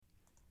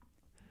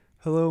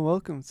Hello and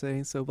welcome to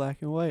Ain't So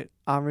Black and White.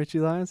 I'm Richie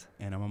Lyons.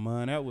 And I'm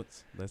Amon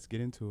Edwards. Let's get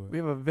into We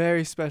it. have a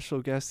very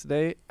special guest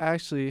today.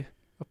 Actually,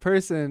 a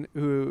person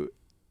who,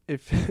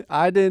 if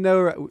I didn't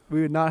know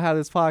we would not have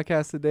this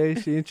podcast today,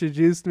 she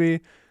introduced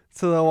me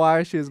to The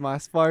Wire. She was my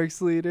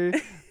Sparks leader.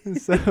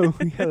 And so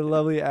we had a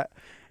lovely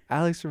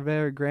Alex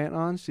Rivera Grant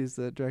on. She's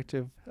the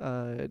Director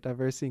of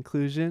Diversity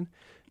Inclusion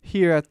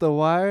here at The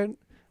Wire.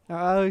 Now,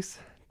 Alex,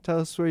 tell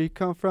us where you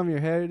come from, your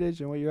heritage,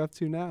 and what you're up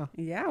to now.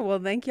 Yeah, well,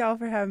 thank y'all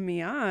for having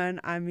me on.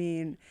 I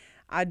mean,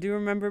 I do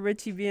remember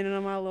Richie being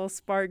in my little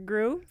Spark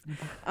group.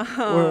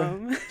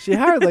 She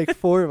hired like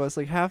four of us.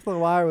 Like half the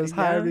Wire was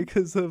hired Yeah.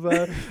 because of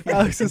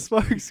Alex's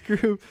Sparks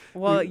group.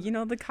 Well, you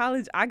know, the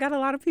college, I got a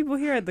lot of people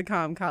here at the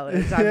College.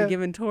 Yeah. I've been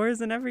giving tours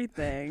and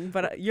everything,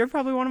 but you're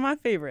probably one of my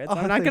favorites. Oh,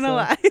 I'm I not think going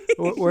to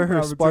so. lie. We're her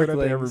I would tell that to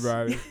sparklings.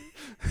 everybody.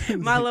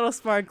 My little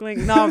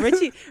sparkling. No,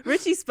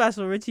 Richie's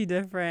special. Richie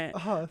different.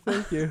 Oh,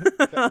 thank you.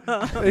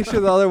 Make sure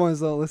the other ones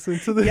don't listen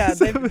to this. Yeah,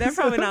 they're episode.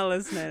 probably not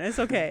listening. It's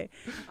okay.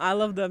 I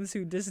love them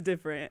too, just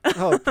different.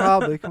 Oh,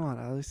 probably. Come on,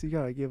 Alex. You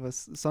gotta give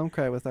us some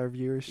credit with our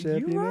viewership.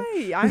 You're You know?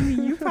 right. I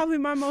mean, you're probably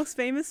my most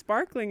famous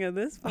sparkling at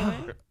this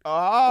point.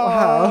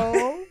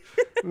 Wow.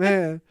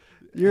 Man,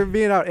 you're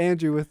being out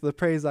Andrew with the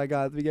praise I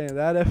got at the beginning of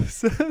that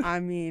episode. I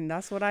mean,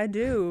 that's what I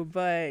do.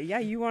 But yeah,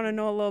 you want to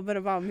know a little bit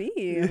about me,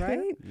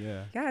 right?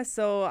 Yeah. Yeah,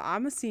 so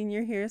I'm a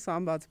senior here, so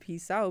I'm about to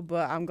peace out.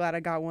 But I'm glad I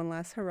got one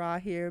last hurrah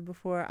here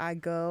before I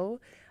go.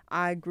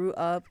 I grew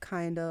up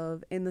kind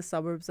of in the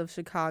suburbs of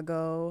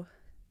Chicago.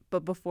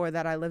 But before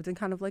that, I lived in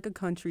kind of like a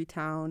country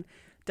town.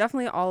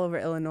 Definitely all over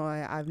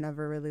Illinois. I've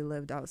never really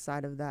lived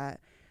outside of that.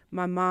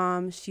 My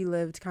mom, she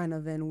lived kind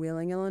of in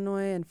Wheeling,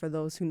 Illinois. And for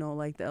those who know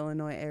like the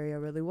Illinois area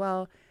really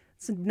well,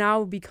 it's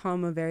now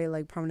become a very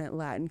like prominent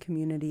Latin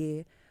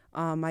community.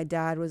 My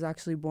dad was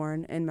actually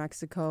born in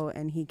Mexico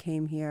and he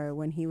came here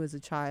when he was a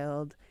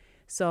child.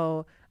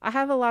 So I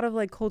have a lot of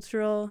like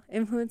cultural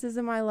influences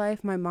in my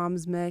life. My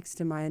mom's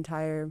mixed and my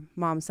entire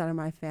mom's side of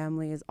my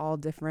family is all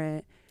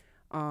different.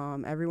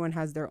 Everyone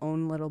has their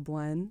own little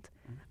blend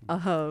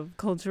of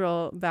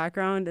cultural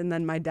background. And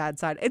then my dad's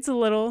side, it's a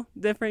little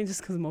different just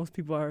because most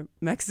people are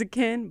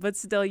Mexican, but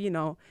still, you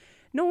know,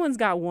 no one's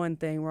got one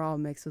thing. We're all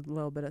mixed with a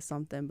little bit of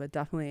something, but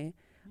definitely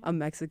a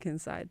Mexican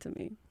side to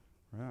me.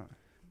 Wow.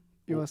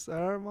 You want to start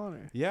our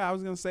monitor? Yeah, I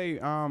was gonna say,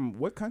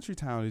 what country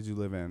town did you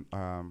live in?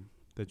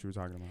 That you were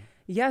talking about?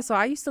 Yeah, so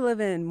I used to live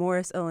in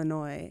Morris,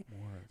 Illinois.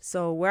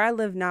 So where I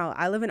live now,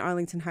 I live in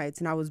Arlington Heights,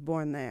 and I was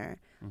born there.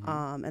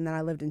 And then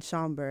I lived in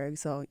Schaumburg.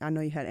 So I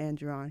know you had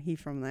Andrew on. He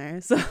from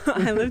there. So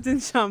I lived in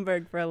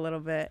Schaumburg for a little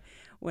bit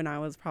when I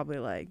was probably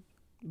like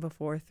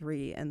before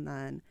 3. And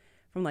then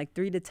from like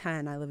 3 to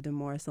 10, I lived in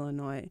Morris,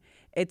 Illinois.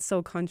 It's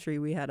so country.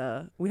 We had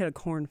a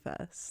corn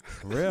fest.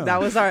 Really? That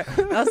was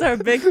our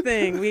big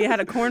thing. We had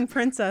a corn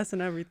princess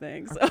and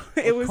everything. So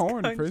it was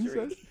corn country.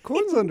 princess.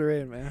 Corn's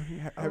underrated,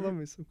 man. I love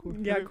me some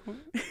corn. Yeah, corn.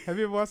 Have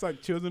you ever watched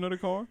like Children of the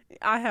Corn?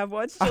 I have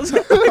watched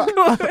Children of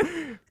the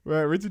Corn.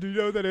 Right, Richard, do you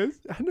know what that is?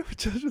 I know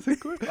Children of the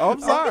Corn. Oh, I'm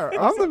sorry.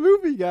 I'm the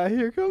movie guy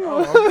here. Come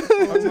on.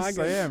 I'm my just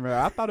saying, man.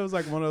 I thought it was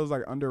like one of those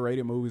like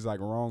underrated movies,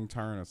 like Wrong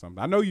Turn or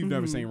something. I know you've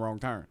never seen Wrong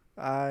Turn.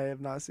 I have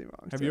not seen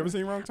Wrong. Have you ever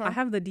seen Wrong Turn? I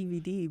have the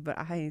DVD, but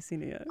I ain't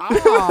seen it yet.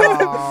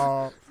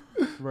 Oh,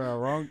 bro,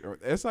 wrong.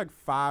 It's like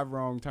 5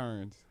 wrong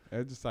turns.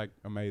 It's just like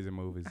amazing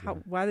movies.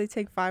 Why they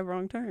take 5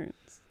 wrong turns?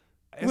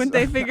 It's- Wouldn't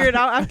they figure it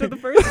out after the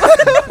first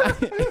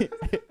one?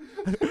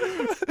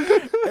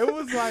 It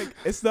was like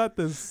it's not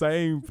the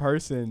same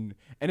person,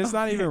 and it's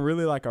not even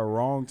really like a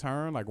wrong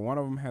turn. Like one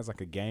of them has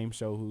like a game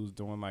show who's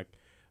doing like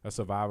a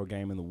survival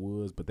game in the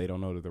woods, but they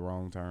don't know that the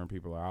wrong turn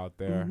people are out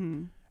there.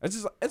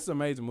 It's an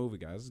amazing movie,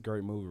 guys. It's a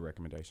great movie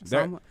recommendation.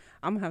 So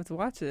I'm gonna have to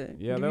watch it.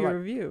 Yeah, give they're you like- a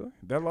review.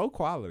 They're low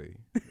quality,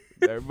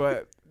 it'd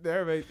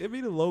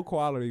be the low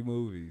quality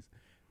movies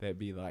that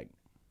be like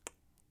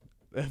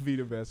that'd be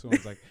the best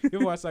ones. Like you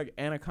ever watch like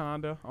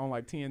Anaconda on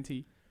like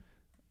TNT?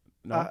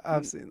 No,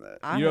 I've seen that.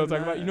 you know what I'm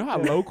talking about? You know how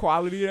low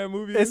quality that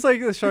movie is? It's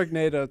like the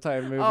Sharknado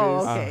type movies.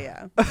 Oh, okay,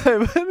 yeah.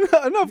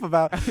 But enough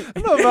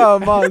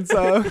about Mon's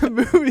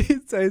movie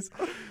taste.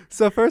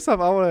 So first off,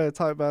 I want to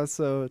talk about,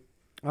 so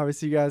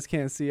obviously you guys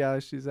can't see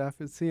Alex, she's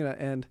Afro-Latina,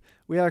 and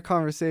we had a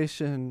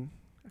conversation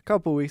a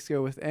couple weeks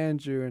ago with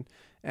Andrew, and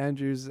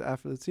Andrew's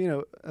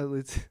Afro-Latino,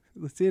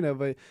 Latino,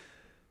 but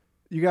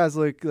you guys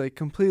look like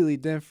completely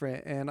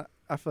different, and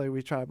I feel like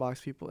we try to box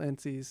people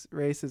into these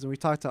races, and we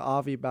talked to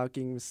Avi about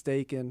getting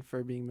mistaken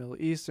for being Middle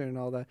Eastern and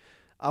all that.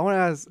 I want to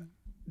ask,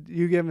 do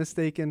you get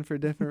mistaken for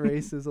different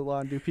races a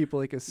lot? And do people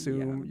like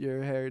assume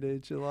your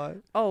heritage a lot?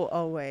 Oh,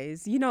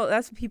 always. You know,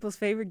 that's people's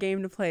favorite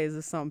game to play is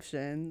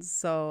assumptions.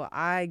 So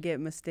I get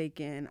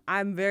mistaken.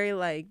 I'm very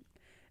like,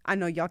 I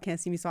know y'all can't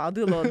see me, so I'll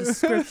do a little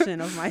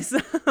description of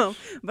myself.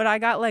 But I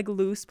got like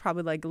loose,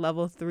 probably like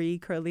level 3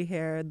 curly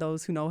hair.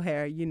 Those who know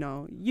hair, you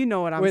know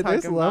what I'm Wait,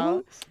 talking there's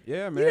levels? about.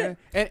 Yeah, man.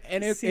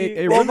 And it See,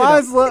 Well, really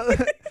mine's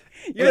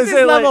Yours is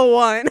say, like- level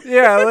 1.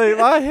 yeah, like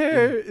my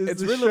hair is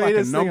it's the really like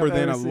a straightest thing number I've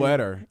than ever a seen.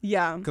 letter.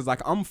 Yeah. Cause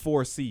like I'm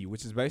 4C,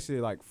 which is basically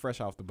like fresh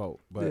off the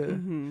boat. But Yeah.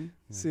 Mm-hmm.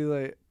 See,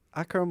 like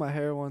I curled my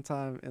hair one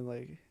time and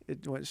like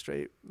it went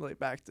straight like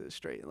back to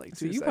straight in like 2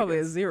 So you seconds. probably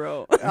a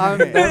 0. I'm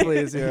definitely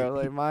a 0.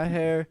 Like my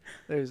hair,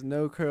 there's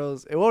no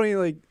curls. It won't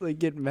even like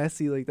get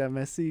messy like that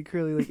messy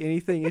curly like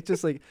anything. It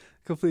just like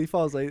completely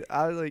falls. Like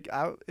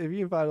I if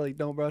you I like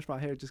don't brush my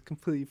hair, it just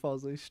completely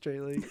falls like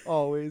straight like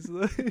always.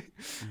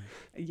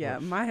 Yeah,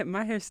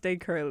 my hair stay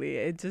curly.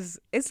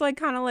 It's like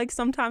kind of like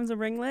sometimes a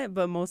ringlet,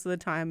 but most of the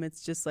time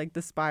it's just like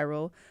the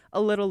spiral, a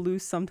little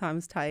loose,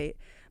 sometimes tight.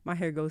 My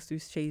hair goes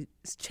through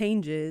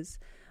changes.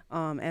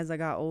 As I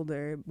got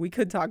older. We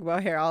could talk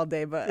about hair all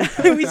day, but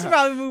we should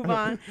probably move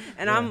on.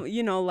 And Yeah.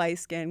 I'm, light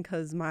skinned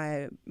because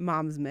my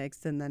mom's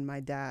mixed, and then my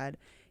dad,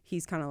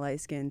 he's kind of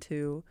light skinned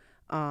too.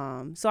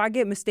 So I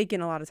get mistaken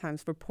a lot of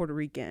times for Puerto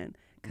Rican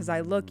because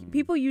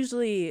people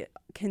usually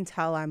can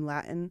tell I'm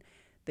Latin.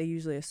 They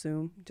usually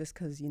assume just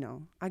because,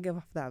 I give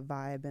off that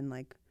vibe, and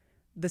like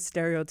the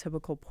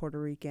stereotypical Puerto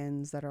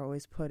Ricans that are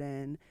always put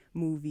in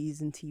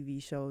movies and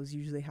TV shows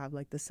usually have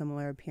like the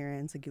similar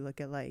appearance. Like you look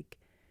at like,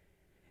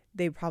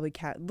 they probably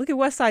look at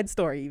West Side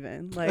Story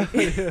even, like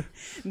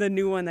the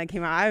new one that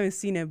came out. I haven't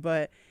seen it,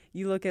 but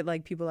you look at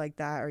like people like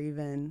that, or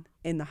even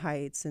In the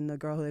Heights and the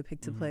girl who they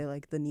picked to play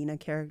like the Nina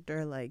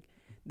character, like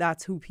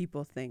that's who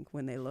people think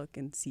when they look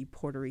and see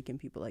Puerto Rican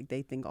people. Like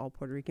they think all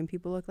Puerto Rican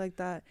people look like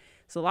that.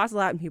 So lots of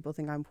Latin people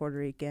think I'm Puerto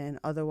Rican.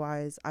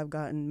 Otherwise, I've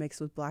gotten mixed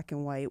with black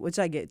and white, which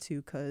I get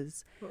too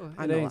because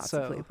I know lots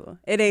of people.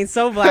 It ain't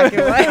so black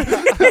and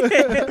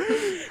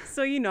white.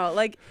 So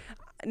like.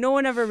 No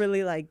one ever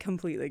really like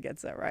completely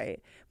gets it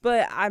right,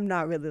 but I'm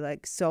not really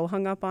like so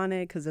hung up on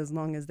it because as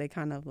long as they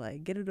kind of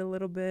like get it a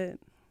little bit,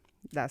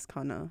 that's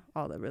kind of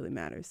all that really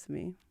matters to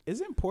me.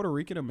 Isn't Puerto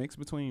Rican a mix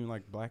between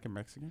like black and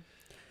Mexican?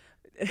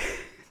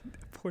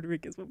 Puerto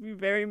Ricans will be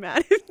very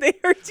mad if they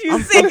heard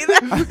you say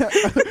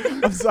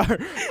that. I'm sorry.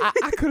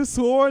 I could have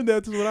sworn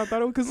that's what I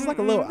thought it was because it's like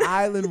a little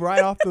island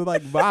right off the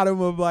like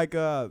bottom of like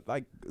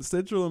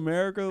Central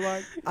America.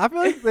 Like I feel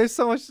like there's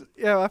so much.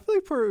 Yeah, I feel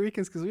like Puerto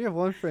Ricans because we have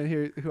one friend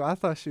here who I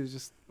thought she was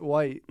just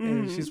white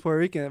and she's Puerto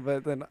Rican,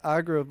 but then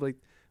I grew up like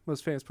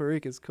most famous Puerto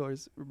Ricans, of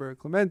course, Roberto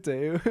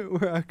Clemente,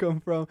 where I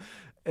come from,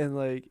 and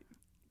like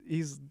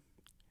he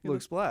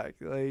looks black.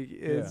 Like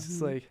it's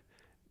just like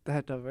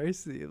that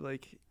diversity of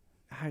like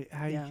how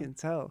you can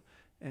tell.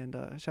 And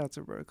shout out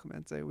to Roberto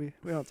Clemente. We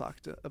don't talk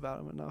about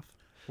him enough.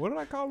 what did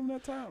I call him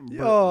that time?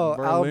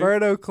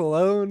 Alberto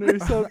Colon or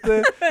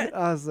something.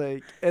 I was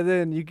like, and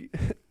then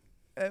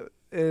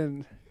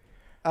and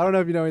I don't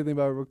know if you know anything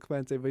about Roberto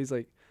Clemente, but he's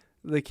like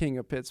the king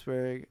of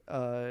Pittsburgh.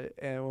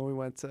 And when we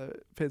went to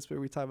Pittsburgh,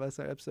 we talked about this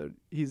in our episode.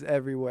 He's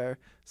everywhere.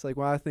 So like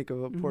when I think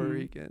of a Puerto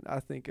Rican, I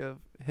think of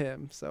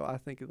him. So I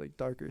think of like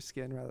darker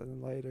skin rather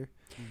than lighter.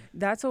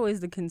 That's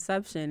always the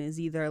conception, is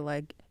either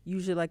like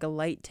usually like a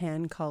light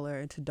tan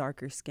color to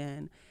darker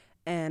skin.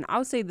 And I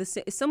would say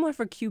similar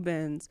for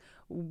Cubans.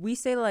 We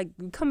say like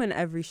we come in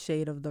every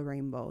shade of the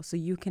rainbow. So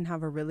you can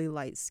have a really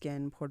light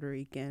skin Puerto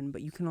Rican,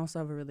 but you can also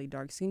have a really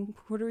dark skin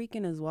Puerto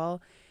Rican as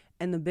well.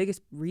 And the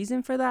biggest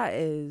reason for that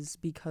is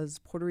because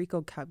Puerto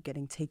Rico kept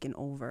getting taken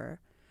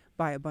over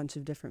by a bunch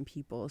of different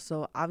people.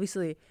 So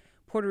obviously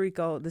Puerto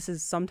Rico, this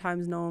is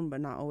sometimes known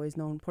but not always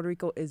known. Puerto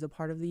Rico is a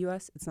part of the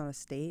U.S. It's not a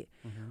state.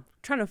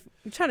 Trying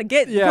to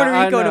get Puerto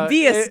Rico to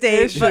be a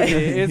state, but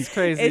it's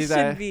crazy it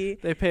that should be.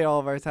 they pay all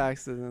of our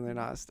taxes and they're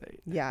not a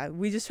state. Yeah,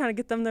 we just trying to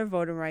get them their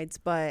voting rights,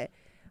 but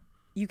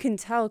you can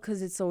tell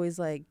because it's always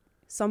like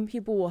some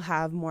people will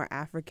have more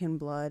African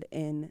blood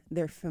in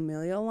their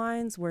familial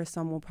lines, where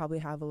some will probably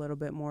have a little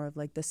bit more of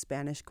like the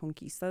Spanish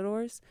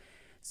conquistadors.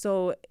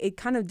 So it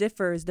kind of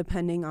differs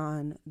depending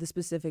on the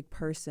specific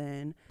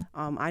person.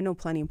 I know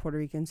plenty of Puerto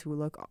Ricans who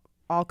look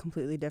all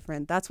completely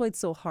different. That's why it's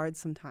so hard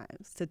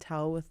sometimes to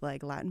tell with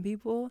like Latin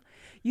people.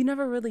 You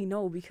never really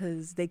know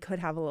because they could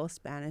have a little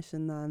Spanish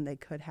in them. They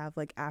could have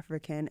like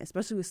African,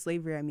 especially with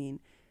slavery. I mean,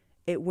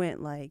 it went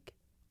like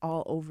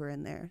all over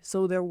in there.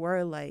 So there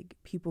were like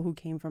people who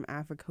came from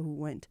Africa who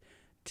went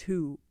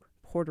to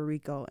Puerto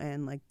Rico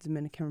and like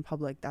Dominican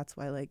Republic. That's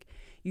why like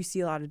you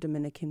see a lot of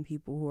Dominican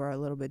people who are a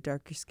little bit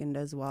darker skinned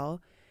as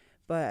well.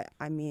 But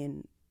I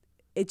mean,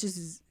 it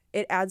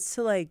adds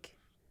to like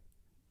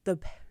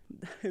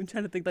I'm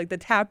trying to think like the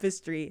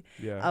tapestry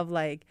of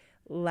like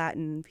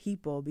Latin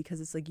people, because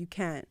it's like you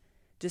can't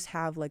just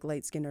have like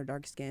light skin or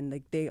dark skin.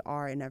 Like they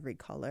are in every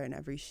color and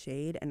every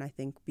shade. And I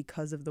think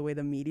because of the way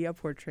the media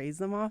portrays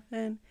them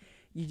often,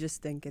 you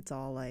just think it's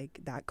all like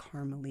that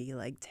caramely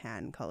like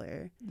tan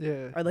color.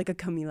 Yeah. Or like a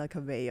Camila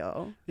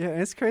Cabello. Yeah,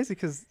 and it's crazy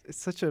because it's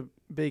such a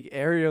big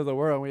area of the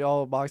world, and we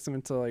all box them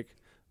into like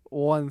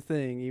one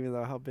thing, even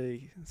though how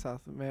big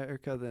South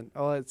America,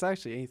 it's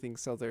actually anything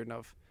southern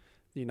of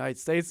the United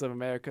States of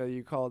America,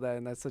 you call that,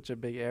 and that's such a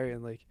big area.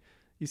 And like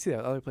you see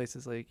that other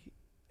places like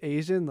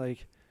Asian,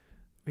 like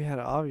we had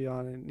Avi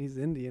on, and he's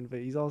Indian, but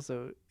he's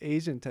also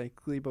Asian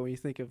technically. But when you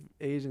think of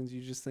Asians,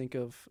 you just think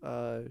of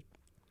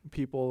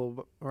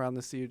people around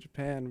the Sea of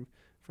Japan,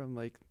 from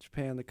like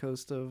Japan, the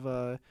coast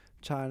of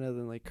China,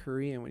 then like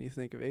Korean when you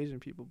think of Asian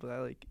people. But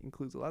that like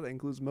includes a lot. That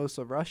includes most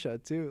of Russia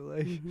too.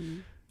 Like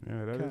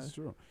Yeah, that is Okay.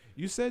 true.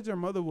 You said your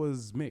mother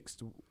was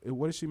mixed.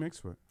 What is she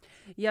mixed with?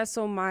 Yeah,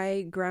 so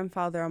my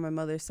grandfather on my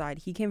mother's side,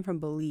 he came from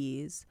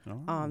Belize.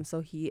 Oh.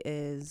 So he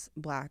is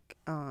black,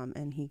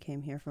 and he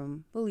came here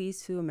from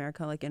Belize to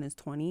America like in his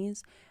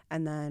 20s,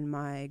 and then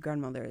my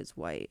grandmother is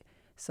white.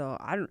 So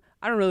I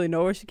don't really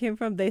know where she came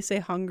from. They say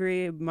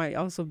Hungary. It might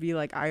also be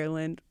like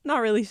Ireland.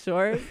 Not really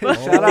sure. But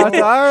Shout out to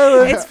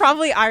Ireland. it's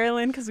probably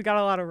Ireland because we got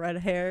a lot of red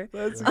hair.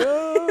 Let's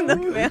go. The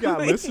We got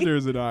family.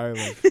 listeners in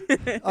Ireland.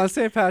 On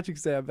St.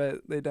 Patrick's Day, I bet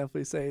they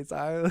definitely say it's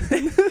Ireland.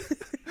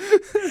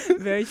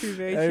 Very true,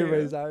 very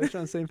Everybody's true. Irish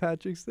on St.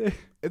 Patrick's Day.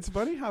 It's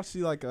funny how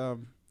she like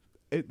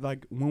it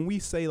like when we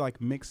say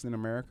like mixed in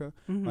America,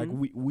 Mhm. like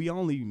we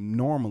only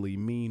normally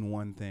mean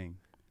one thing,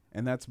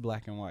 and that's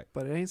black and white.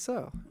 But it ain't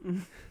so.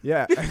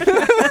 Yeah.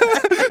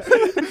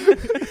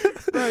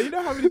 Bro, you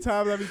know how many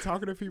times I be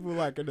talking to people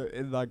like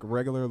in like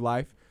regular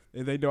life,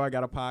 and they know I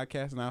got a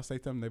podcast, and I'll say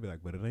something, they be like,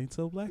 "But it ain't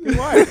so black and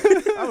white."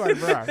 I'm like,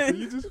 "Bro, can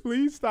you just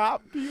please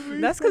stop?" Can you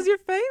please That's stop?" because you're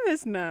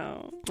famous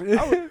now.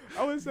 I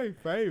would say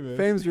famous.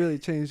 Fame's really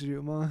changed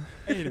you, man.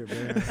 Ain't it,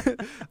 man?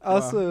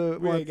 Also,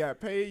 we one- ain't got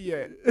paid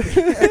yet.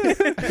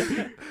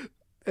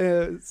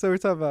 so we're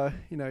talking about,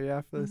 you're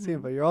Afro-Latino,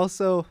 Mhm. but you're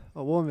also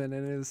a woman,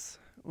 and it's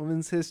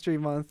Women's History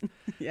Month,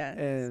 Yeah.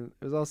 and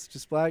it was also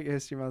just Black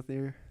History Month, and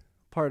you're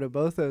part of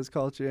both those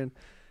culture. And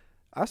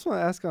I just want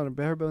to ask on a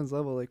bare bones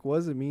level, like, what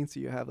does it mean to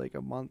you to have like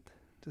a month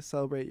to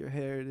celebrate your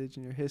heritage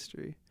and your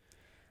history?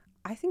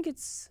 I think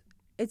it's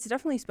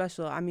definitely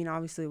special. I mean,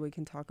 obviously, we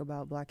can talk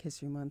about Black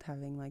History Month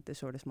having like the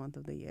shortest month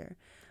of the year,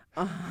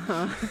 and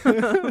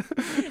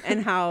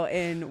how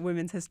in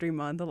Women's History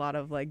Month, a lot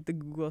of like the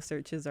Google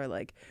searches are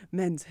like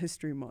Men's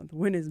History Month.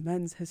 When is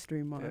Men's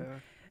History Month?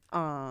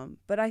 Yeah.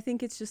 But I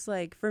think it's just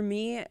like for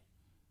me,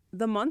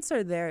 the months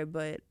are there,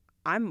 but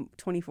I'm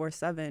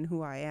 24/7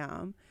 who I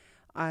am.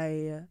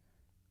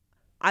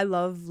 I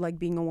love like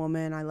being a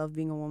woman. I love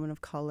being a woman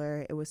of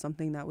color. It was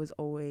something that was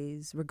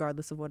always,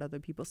 regardless of what other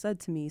people said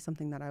to me,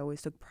 something that I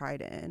always took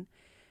pride in.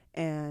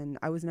 And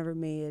I was never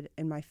made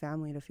in my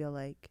family to feel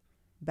like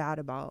bad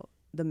about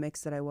the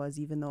mix that I was,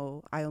 even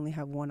though I only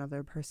have one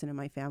other person in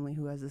my family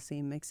who has the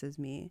same mix as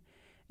me.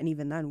 And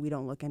even then, we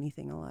don't look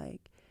anything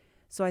alike.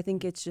 So I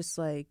think it's just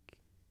like,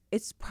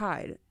 it's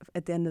pride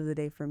at the end of the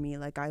day for me.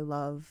 Like, I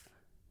love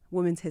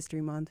Women's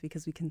History Month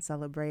because we can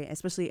celebrate,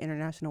 especially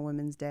International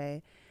Women's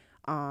Day.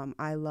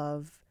 I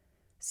love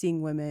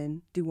seeing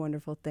women do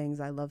wonderful things.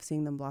 I love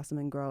seeing them blossom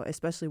and grow,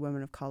 especially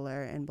women of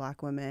color and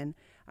Black women.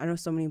 I know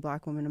so many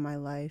Black women in my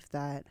life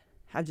that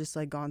have just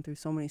like gone through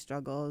so many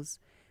struggles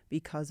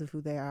because of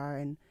who they are.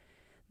 And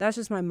that's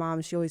just my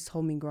mom. She always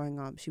told me growing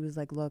up, she was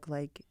like, look,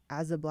 like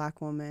as a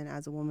Black woman,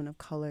 as a woman of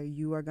color,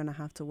 you are going to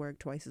have to work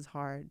twice as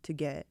hard to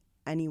get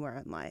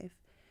anywhere in life,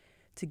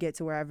 to get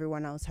to where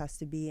everyone else has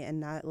to be.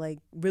 And that like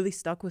really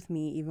stuck with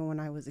me even when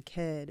I was a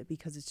kid,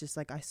 because it's just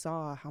like I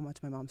saw how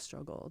much my mom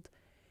struggled,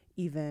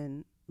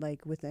 even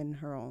like within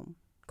her own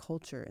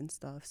culture and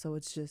stuff. So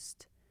it's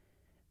just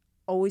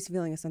always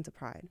feeling a sense of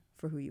pride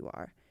for who you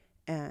are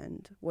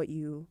and what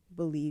you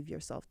believe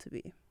yourself to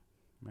be.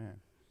 Man,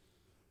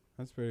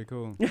 that's pretty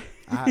cool.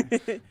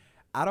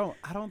 I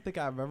don't think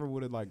I've ever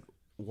would have like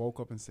woke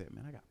up and said,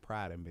 "Man, I got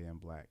pride in being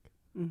Black."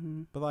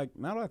 Mm-hmm. But like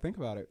now that I think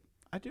about it,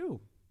 I do.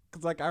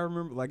 Cause like I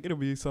remember like it'll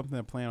be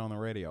something playing on the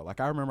radio. Like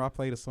I remember I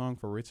played a song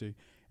for Richie,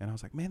 and I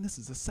was like, "Man, this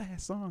is a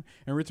sad song."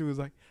 And Richie was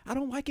like, "I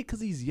don't like it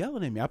because he's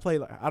yelling at me." I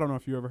played like, I don't know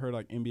if you ever heard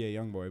like NBA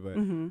YoungBoy, but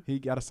Mm-hmm. he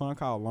got a song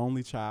called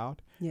 "Lonely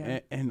Child."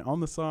 Yeah. And on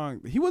the song,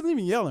 he wasn't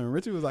even yelling.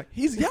 Richie was like,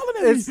 "He's yelling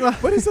at It's me, not-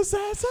 but it's a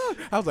sad song."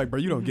 I was like, "Bro,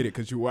 you don't get it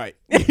because you're white."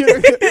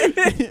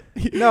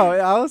 No,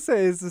 I would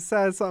say it's a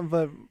sad song,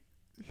 but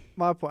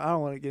my point, I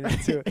don't want to get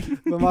into it,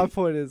 but my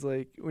point is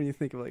like when you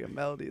think of like a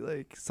melody,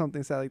 like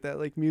something sad like that,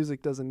 like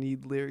music doesn't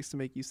need lyrics to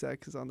make you sad,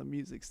 because on the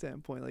music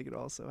standpoint, like it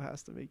also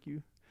has to make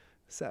you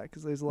sad,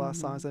 because there's a lot of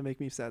songs that make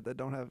me sad that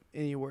don't have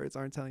any words,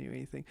 aren't telling you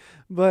anything.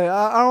 But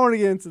I don't want to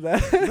get into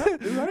that.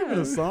 It's not even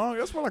a song.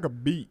 That's more like a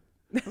beat.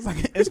 It's like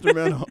an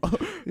instrumental.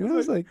 You know,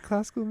 it's like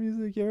classical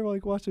music. You ever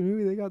like watch a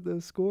movie? They got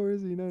those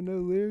scores, no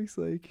lyrics.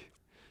 Like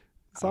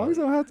songs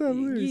don't have to have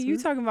lyrics. You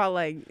man. talking about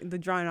like the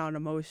drawing out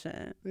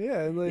emotion.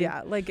 Yeah, and, like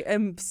Yeah, like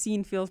a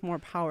scene feels more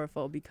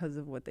powerful because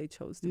of what they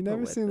chose to you put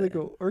never with seen it. like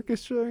an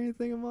orchestra or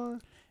anything,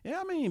 Amon? Yeah,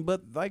 I mean,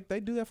 but like they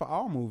do that for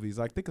all movies.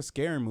 Like think of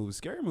scary movies.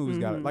 Scary movies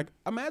got it. Mhm. Like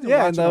imagine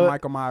Yeah, watching no- a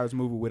Michael Myers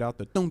movie without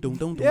the dum dum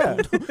dum dum. Yeah.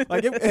 dum, dum.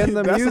 Like it, And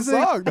the that's music-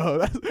 a song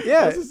though.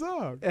 Yeah. That's a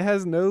song. It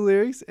has no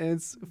lyrics,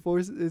 and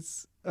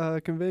it's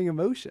conveying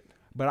emotion.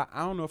 But I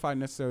don't know if I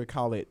necessarily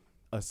call it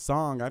a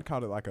song. I'd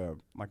call it like a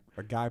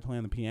guy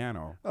playing the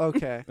piano.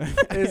 Okay,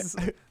 it's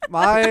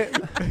my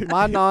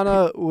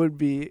nana would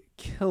be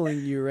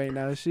killing you right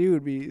now. She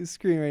would be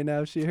screaming right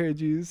now if she heard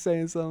you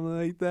saying something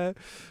like that.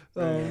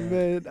 Oh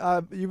Yeah.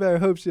 man, you better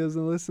hope she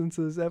doesn't listen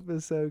to this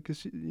episode,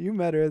 because you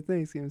met her at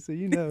Thanksgiving, so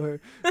you know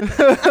her.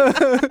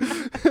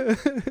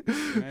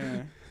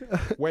 Man.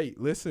 Wait,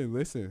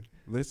 listen.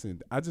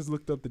 I just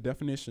looked up the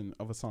definition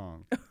of a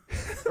song.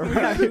 We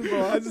got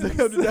Google. I just looked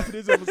up the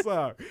definition of a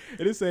song.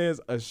 And it says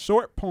a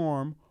short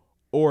poem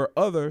or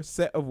other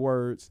set of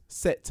words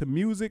set to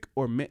music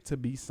or meant to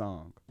be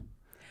sung.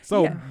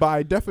 So Yeah.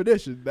 by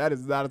definition, that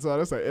is not a song.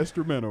 That's an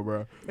instrumental,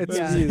 bro. It's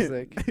Yeah.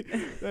 music.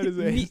 That is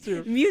an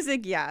instrumental.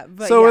 Music, yeah,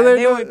 but So were yeah, they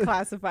they doing- would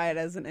classify it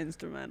as an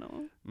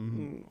instrumental.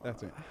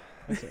 That's it.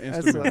 That's an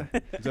That's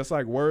instrumental. Just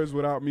like words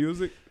without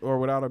music or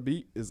without a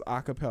beat is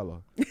a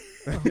cappella.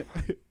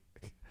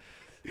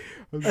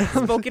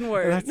 Spoken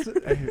word. That's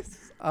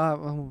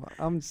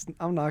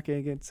I'm not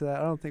gonna get into that.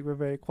 I don't think we're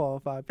very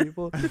qualified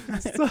people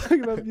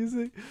talking about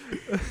music.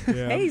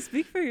 Yeah. Hey,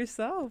 speak for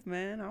yourself,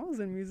 man. I was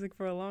in music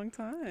for a long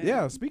time.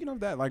 Yeah, speaking of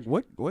that, like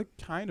what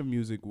kind of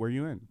music were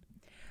you in?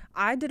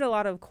 I did a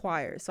lot of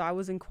choir, so I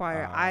was in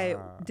choir. I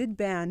Ah. did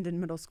band in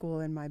middle school,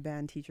 and my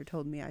band teacher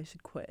told me I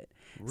should quit.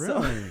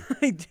 Really?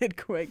 I did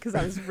quit because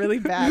I was really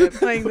bad at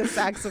playing the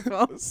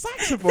saxophone.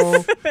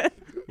 Saxophone.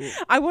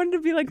 I wanted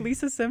to be like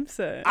Lisa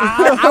Simpson.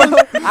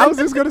 I was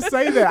just gonna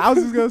say that. I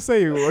was just gonna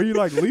say, were you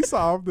like Lisa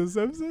off The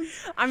Simpsons?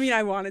 I mean,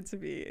 I wanted to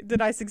be. Did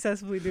I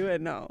successfully do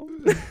it? No.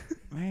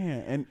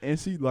 Man, and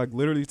she like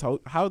literally told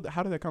how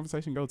did that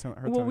conversation go? Tell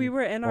her. Well, we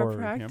were in our or him?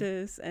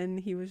 practice, and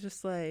he was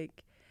just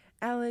like,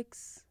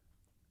 Alex,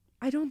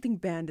 I don't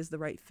think band is the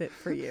right fit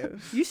for you.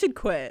 You should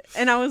quit.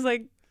 And I was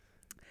like,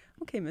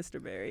 okay,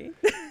 Mr. Barry.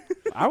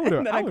 I would have.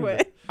 And then I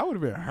quit. I would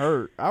have been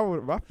hurt.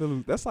 My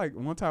feelings. That's like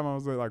one time I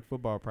was at like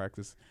football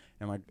practice,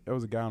 and like there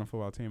was a guy on the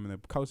football team, and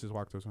the coach just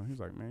walked up to him. He was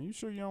like, "Man, you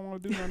sure you don't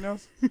want to do nothing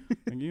else?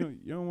 Like, you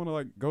don't want to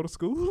like go to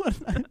school?"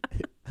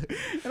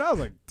 And I was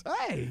like,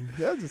 "Dang,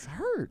 that just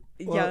hurt."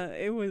 Yeah,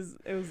 it was.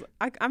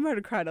 I might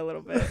have cried a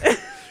little bit.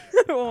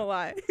 I won't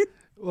lie.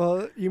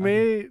 Well, you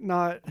may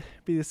not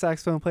be the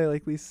saxophone player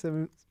like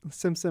Lisa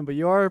Simpson, but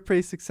you are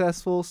pretty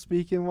successful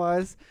speaking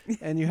wise,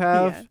 and you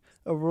have Yeah.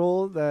 a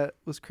role that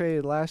was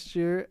created last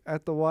year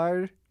at The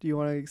Wire. Do you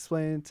want to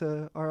explain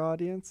to our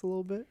audience a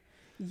little bit?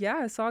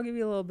 Yeah, so I'll give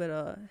you a little bit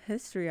of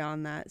history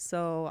on that.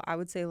 So I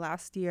would say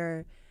last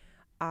year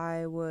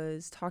I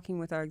was talking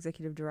with our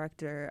executive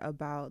director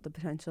about the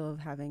potential of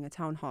having a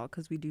town hall,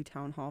 because we do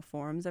town hall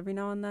forums every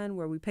now and then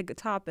where we pick a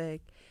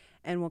topic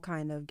and we'll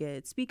kind of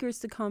get speakers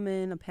to come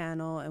in, a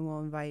panel, and we'll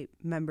invite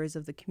members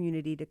of the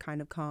community to kind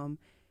of come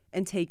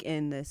and take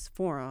in this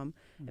forum.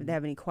 If they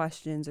have any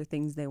questions or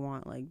things they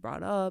want like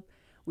brought up,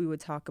 we would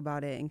talk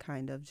about it and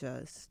kind of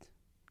just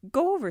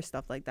go over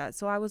stuff like that.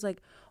 So I was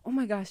like, oh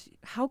my gosh,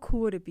 how cool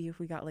would it be if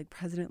we got like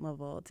president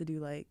level to do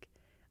like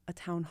a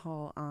town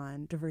hall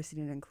on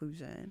diversity and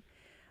inclusion?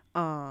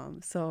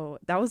 So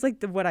that was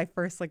like what I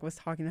first like was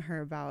talking to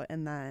her about,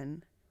 and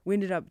then we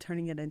ended up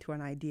turning it into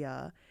an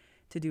idea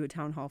to do a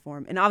town hall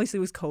forum. And obviously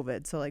it was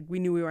COVID, so like we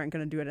knew we weren't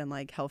going to do it in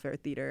like Hellfair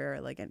Theater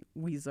or like in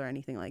Weasel or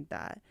anything like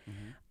that.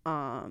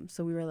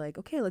 So we were like,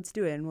 okay, let's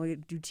do it, and we'll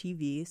do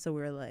TV. So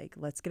we were like,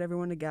 let's get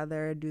everyone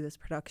together, do this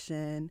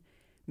production,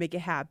 make it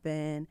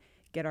happen,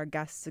 get our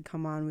guests to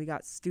come on. We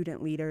got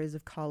student leaders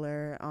of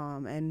color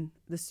and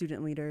the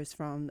student leaders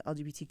from the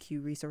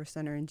LGBTQ Resource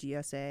Center and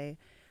GSA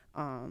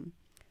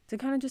to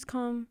kind of just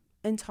come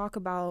and talk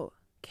about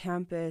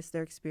campus,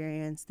 their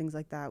experience, things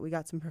like that. We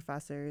got some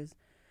professors.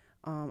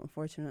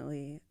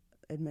 Unfortunately,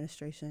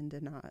 administration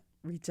did not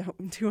reach out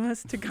to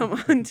us to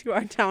come on to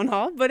our town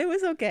hall, but it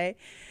was okay.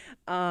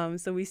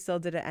 So we still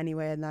did it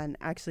anyway. And then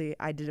actually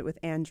I did it with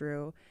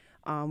Andrew.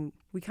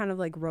 We kind of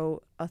like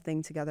wrote a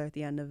thing together at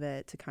the end of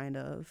it to kind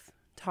of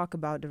talk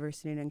about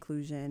diversity and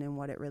inclusion and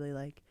what it really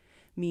like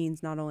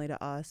means, not only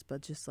to us,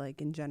 but just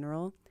like in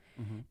general.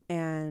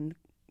 And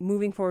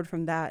moving forward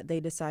from that, they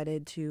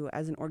decided to,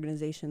 as an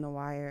organization, The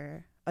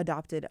Wire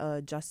adopted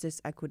a justice,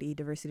 equity,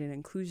 diversity, and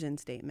inclusion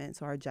statement,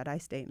 so our JEDI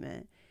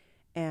statement,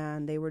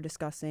 and they were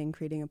discussing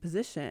creating a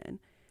position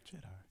Jedi.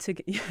 to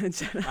get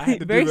Jedi. I had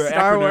to Very do the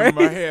Star acronym Wars. in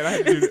my head. I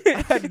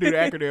had to do the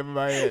acronym in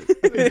my head.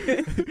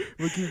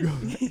 But keep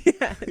going.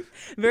 Yeah,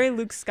 very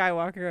Luke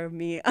Skywalker of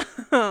me.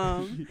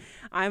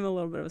 I'm a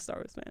little bit of a Star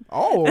Wars fan.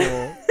 Oh,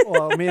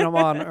 Well, me and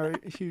Amon are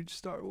huge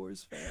Star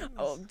Wars fans.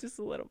 Oh, just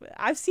a little bit.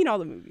 I've seen all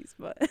the movies,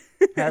 but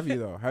have you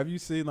though? Have you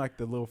seen like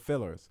the little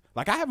fillers?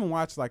 Like I haven't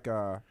watched like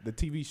the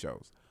TV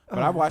shows, but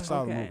I've watched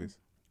all the okay. movies.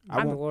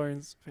 I won't-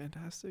 Mandalorian's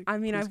fantastic. I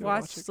mean, Please I've go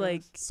watch watched it,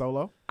 like guys.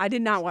 Solo. I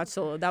did not watch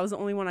Solo. That was the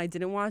only one I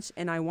didn't watch,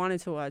 and I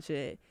wanted to watch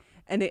it.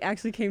 And it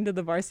actually came to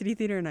the Varsity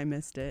Theater, and I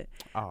missed it.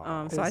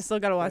 Oh, So I It's still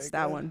gotta watch very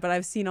that good. one. But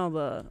I've seen all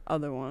the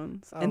other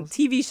ones, I and was-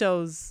 TV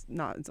shows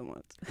not so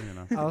much. you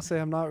know. I'll say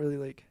I'm not really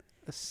like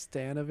a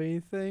stan of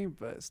anything,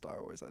 but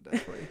Star Wars I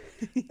definitely.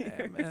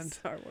 Yeah, man.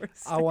 Star Wars.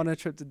 I want a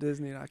trip to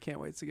Disney, and I can't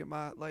wait to get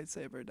my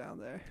lightsaber down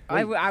there.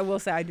 I will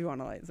say I do want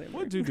a lightsaber.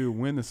 What'd you do?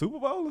 Win the Super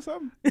Bowl or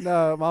something?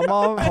 No, my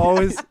mom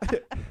always.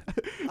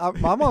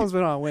 My mom's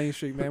been on a winning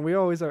streak, man. We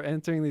always are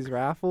entering these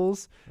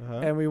raffles,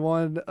 and we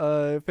won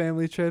a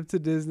family trip to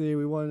Disney.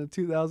 We won a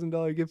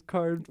 $2,000 gift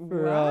card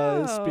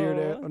for Spirit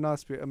Air, Wow. not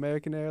Spirit,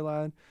 American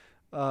Airline.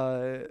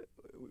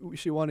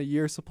 She won a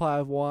year's supply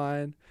of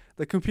wine.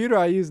 The computer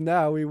I use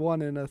now, we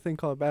won in a thing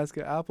called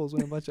Basket of Apples,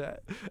 win a bunch of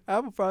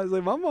apple prizes.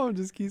 Like my mom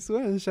just keeps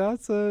winning.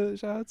 Shout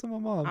out to my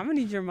mom. I'm gonna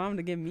need your mom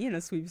to get me in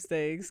a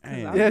sweepstakes. 'Cause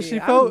Hey. I'll Yeah, be- she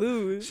I'll felt-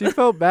 lose. She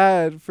felt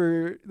bad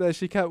for that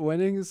she kept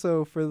winning.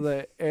 So for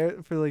the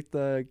air, for like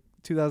the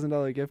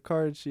 $2,000 gift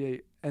card.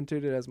 She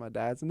entered it as my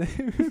dad's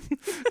name.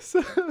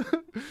 So,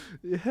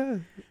 yeah.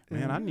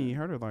 Man, I need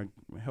her to like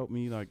help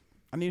me. Like,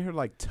 I need her to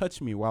like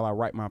touch me while I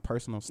write my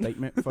personal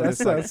statement for That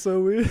this. Like, sounds so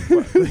weird.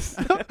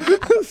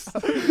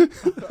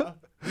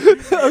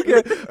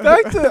 Okay,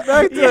 back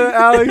to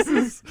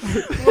Alex's.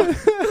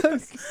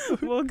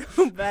 We'll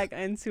go back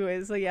into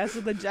it. So yeah,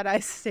 so the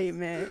Jedi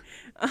statement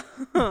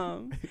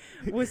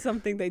was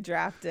something they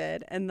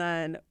drafted, and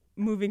then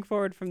moving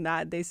forward from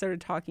that, they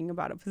started talking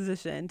about a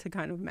position to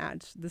kind of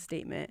match the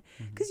statement,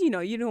 because you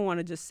don't want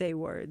to just say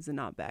words and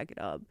not back it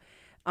up.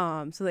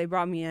 So they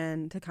brought me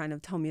in to kind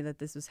of tell me that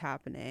this was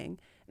happening,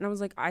 and I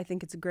was like, I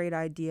think it's a great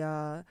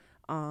idea.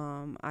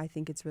 I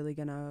think it's really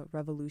gonna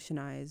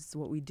revolutionize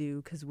what we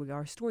do, because we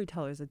are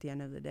storytellers at the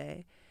end of the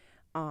day.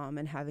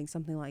 And having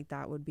something like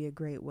that would be a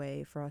great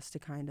way for us to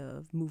kind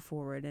of move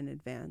forward and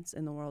advance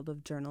in the world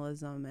of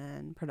journalism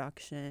and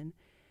production.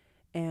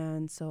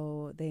 And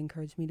so they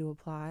encouraged me to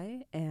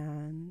apply,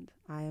 and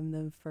I am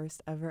the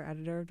first ever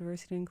editor of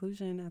diversity and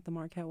inclusion at the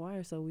Marquette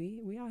Wire. So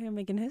we out here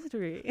making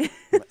history.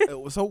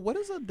 So what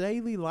does a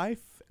daily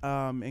life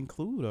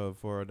include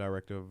for a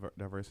director of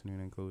diversity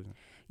and inclusion?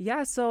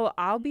 Yeah, so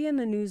I'll be in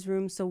the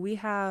newsroom. So we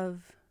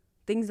have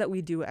things that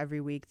we do every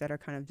week that are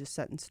kind of just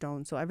set in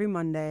stone. So every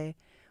Monday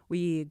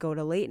we go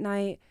to late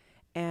night,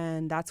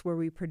 and that's where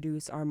we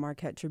produce our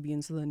Marquette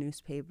Tribune, so the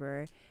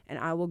newspaper. And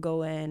I will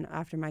go in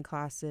after my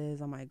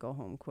classes. I might go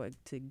home quick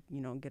to,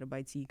 get a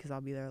bite to eat because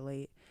I'll be there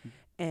late.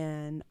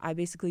 And I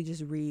basically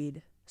just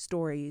read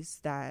stories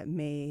that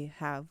may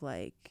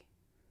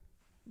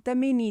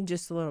need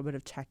just a little bit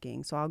of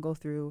checking. So I'll go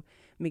through,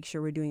 make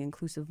sure we're doing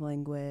inclusive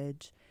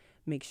language,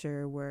 make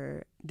sure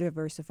we're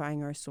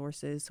diversifying our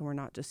sources, so we're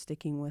not just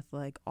sticking with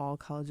like all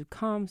College of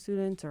Comm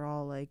students or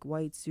all like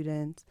white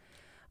students.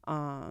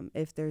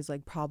 If there's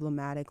like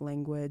problematic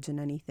language and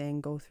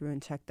anything, go through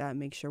and check that,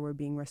 make sure we're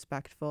being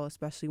respectful,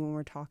 especially when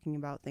we're talking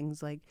about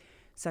things like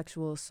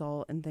sexual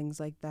assault and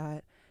things like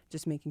that.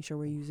 Just making sure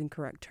we're using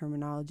correct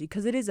terminology,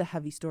 because it is a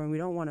heavy story and we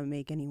don't want to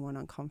make anyone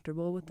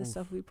uncomfortable with the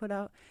stuff we put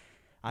out.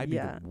 I'd be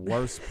the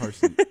worst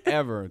person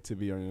ever to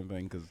be on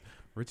anything, because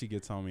Richie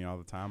gets on me all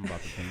the time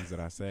about the things that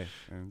I say,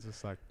 and it's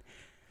just like,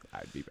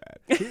 I'd be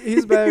bad.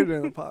 He's better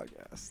than the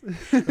podcast.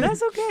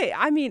 That's okay.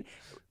 I mean,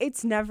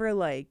 it's never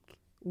like,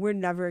 we're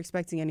never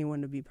expecting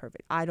anyone to be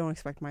perfect. I don't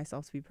expect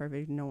myself to be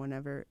perfect. No one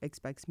ever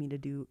expects me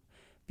to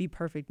be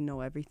perfect and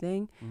know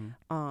everything.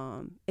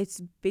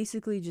 It's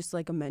basically just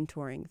like a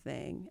mentoring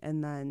thing.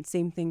 And then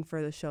same thing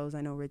for the shows.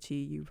 I know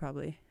Richie,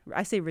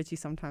 I say Richie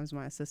sometimes,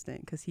 my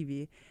assistant, because he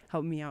be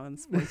helping me out in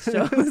sports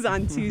shows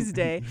on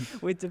Tuesday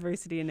with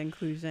diversity and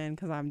inclusion,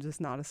 because I'm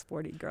just not a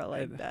sporty girl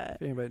like that.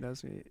 If anybody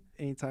knows me,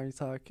 anytime you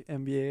talk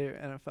NBA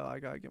or NFL, I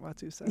gotta get my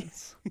 2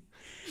 cents.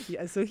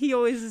 Yeah, so he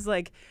always is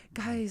like,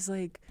 guys,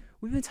 like,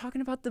 we've been talking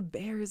about the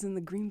Bears and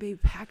the Green Bay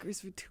Packers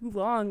for too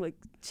long. Like,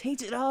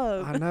 change it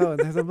up. I know.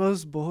 They're the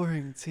most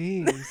boring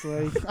teams.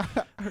 Like,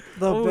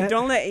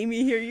 don't let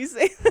Amy hear you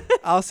say that.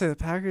 I'll say the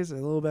Packers are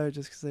a little better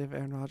just because they have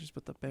Aaron Rodgers,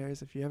 but the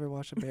Bears, if you ever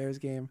watch a Bears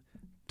game,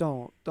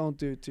 don't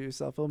do it to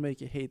yourself. It'll make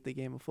you hate the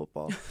game of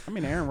football. I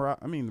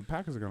mean, the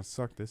Packers are going to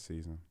suck this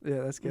season.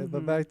 Yeah, that's good.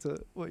 But back to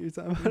what you're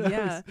talking about.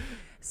 Yeah.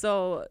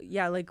 So,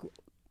 yeah, like,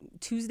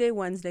 Tuesday,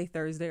 Wednesday,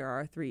 Thursday are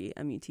our 3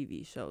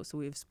 METV shows. So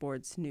we have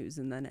sports, news,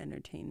 and then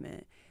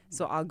entertainment.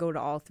 So I'll go to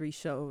all 3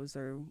 shows,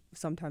 or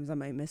sometimes I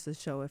might miss a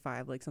show if I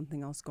have like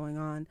something else going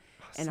on.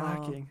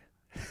 Slacking.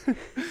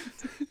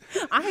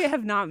 I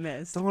have not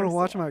missed. Don't want to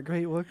watch my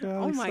great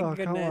workout. Oh my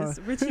goodness,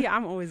 Richie,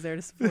 I'm always there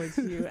to support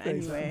you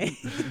anyway.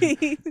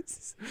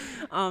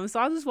 So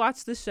I'll just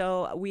watch the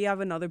show. We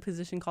have another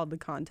position called the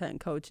content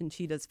coach, and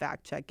she does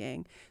fact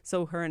checking.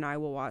 So her and I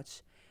will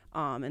watch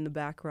in the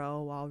back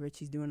row while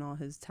Richie's doing all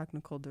his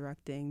technical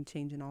directing,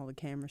 changing all the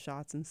camera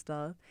shots and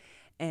stuff.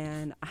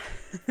 And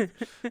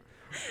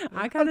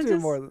I kind of do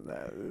just more than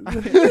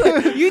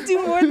that. you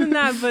do more than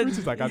that, but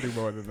She's like, I do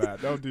more than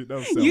that. Don't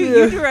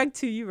you direct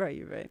too. You're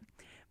right.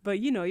 But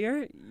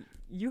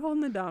you're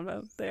holding it down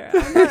out there.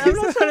 I'm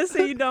not trying to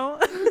say you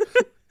don't.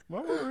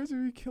 Why would Richie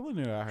be killing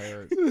it? I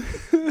heard.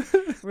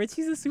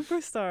 Richie's a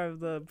superstar of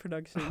the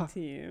production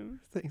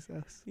team. Thanks,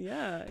 Ass.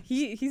 Yeah,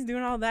 he's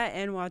doing all that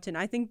and watching.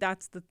 I think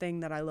that's the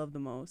thing that I love the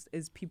most,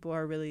 is people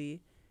are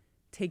really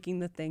taking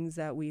the things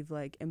that we've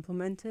like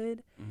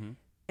implemented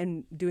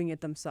and doing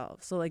it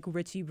themselves. So like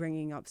Richie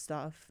bringing up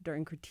stuff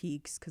during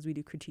critiques, because we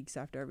do critiques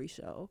after every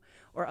show,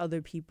 or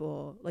other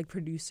people like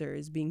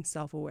producers being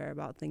self-aware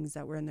about things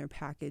that were in their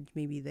package.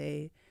 Maybe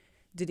they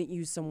didn't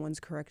use someone's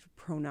correct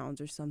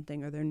pronouns or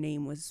something, or their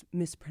name was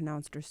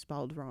mispronounced or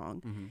spelled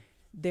wrong.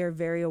 They're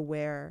very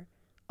aware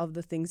of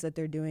the things that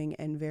they're doing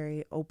and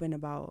very open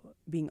about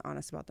being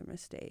honest about their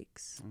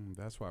mistakes.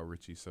 That's why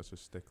Richie's such a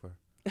stickler.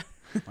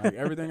 Like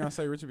everything I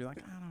say, Richie be like,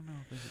 I don't know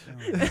if this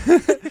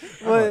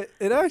is going. But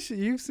it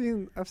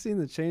actually, I've seen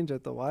the change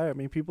at the Wire. I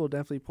mean, people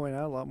definitely point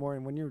out a lot more.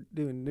 And when you're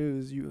doing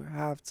news, you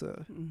have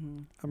to.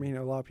 I mean,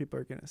 a lot of people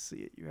are gonna see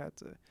it. You have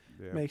to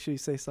make sure you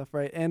say stuff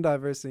right and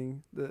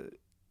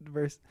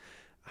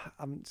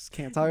I'm just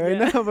can't talk right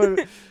now,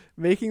 but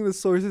making the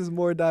sources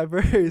more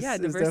diverse Yeah,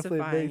 is definitely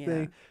a big diversifying,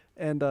 thing.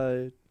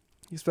 And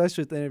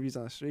especially with the interviews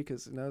on the street,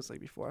 because it's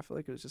like before, I feel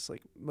like it was just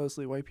like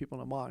mostly white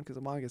people in Amman, because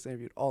Amman gets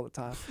interviewed all the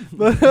time.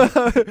 But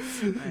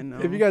I know.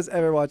 if you guys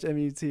ever watch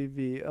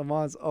MUTV,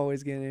 Amon's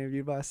always getting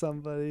interviewed by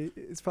somebody.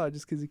 It's probably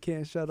just because he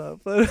can't shut up.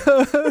 But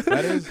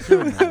That is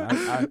true,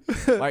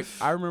 man.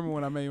 I remember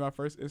when I made my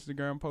first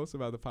Instagram post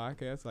about the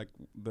podcast. Like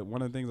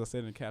one of the things I said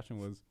in the caption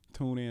was,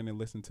 "Tune in and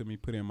listen to me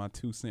put in my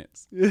 2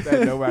 cents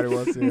that nobody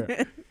wants to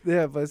hear."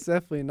 yeah, but it's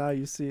definitely now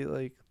you see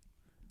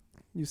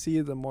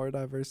the more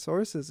diverse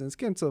sources, and it's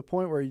getting to the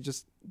point where you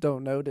just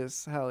don't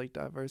notice how like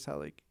diverse, how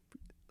like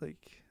I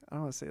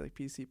don't want to say like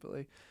PC, but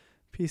like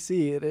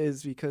PC it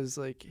is, because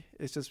like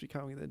it's just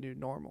becoming the new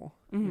normal,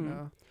 you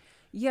know.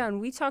 Yeah, and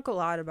we talk a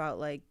lot about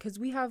like, because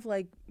we have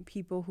like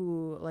people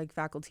who like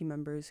faculty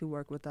members who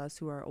work with us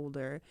who are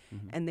older,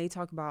 and they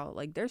talk about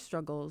like their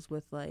struggles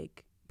with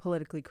like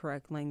politically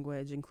correct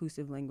language,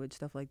 inclusive language,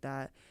 stuff like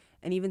that.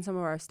 And even some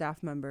of our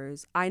staff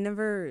members, I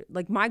never,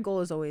 like, my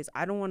goal is always,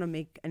 I don't want to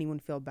make anyone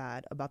feel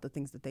bad about the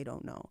things that they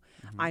don't know.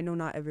 I know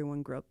not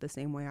everyone grew up the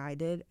same way I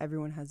did.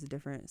 Everyone has a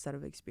different set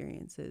of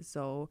experiences.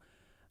 So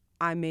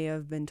I may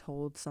have been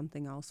told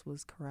something else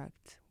was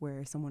correct,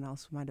 where someone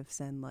else might have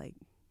said, like,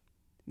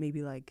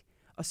 maybe like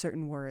a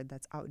certain word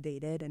that's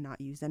outdated and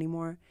not used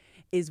anymore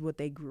is what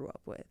they grew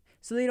up with.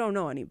 So they don't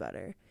know any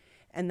better.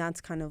 And that's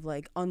kind of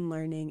like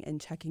unlearning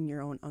and checking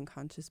your own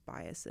unconscious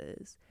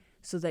biases,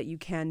 so that you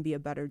can be a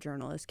better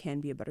journalist,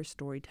 can be a better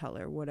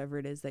storyteller, whatever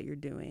it is that you're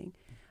doing.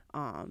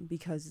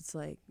 Because it's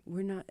like,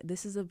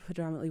 this is a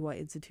predominantly white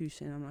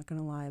institution. I'm not going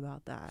to lie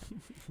about that.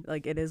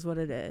 Like, it is what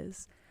it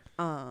is.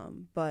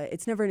 But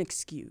it's never an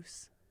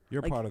excuse.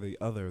 You're Like, part of the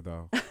other,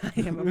 though. I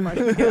am a part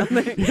of the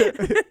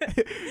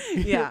other.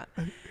 Yeah.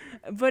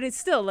 But it's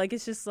still, like,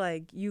 it's just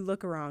like, you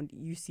look around,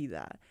 you see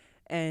that.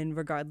 And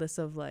regardless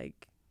of,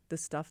 like, the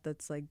stuff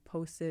that's like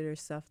posted or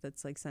stuff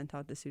that's like sent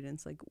out to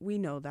students, like we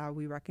know that,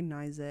 we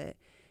recognize it,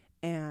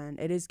 and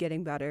it is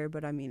getting better,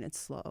 but I mean it's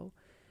slow.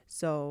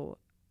 So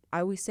I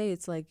always say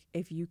it's like,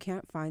 if you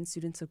can't find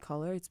students of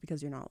color, it's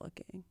because you're not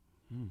looking.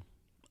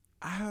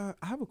 I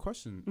have a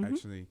question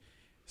actually.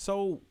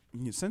 So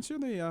since you're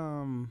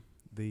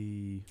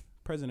the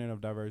president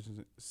of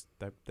Divergence,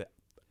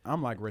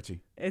 I'm like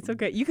Richie. It's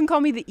okay. You can call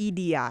me the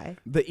EDI.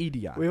 The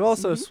EDI. We've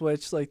also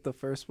switched like the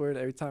first word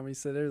every time we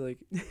sit there, like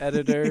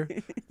editor,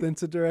 then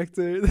to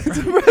director, then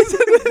to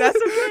president.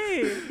 That's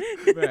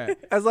okay. Man.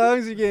 As long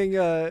as you're getting,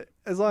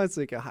 as long as it's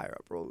like a higher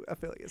up role, I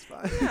feel like it's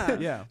fine. Yeah.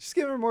 Yeah. Just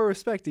give her more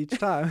respect each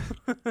time.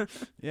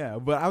 Yeah.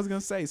 But I was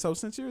gonna say, so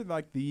since you're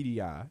like the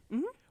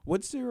EDI,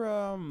 what's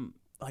your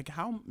like,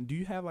 how do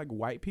you have like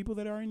white people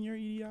that are in your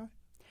EDI?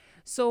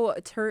 So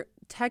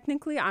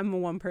technically, I'm a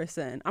one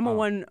person. I'm a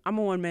one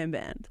man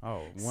band. Oh,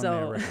 one So-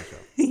 man record show.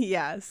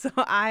 Yeah. So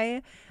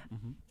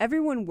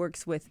everyone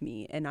works with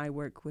me, and I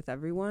work with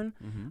everyone.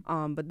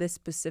 But this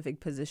specific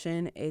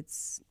position,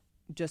 it's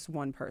just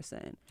one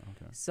person.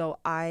 Okay. So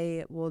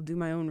I will do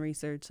my own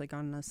research, like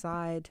on the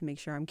side, to make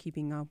sure I'm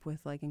keeping up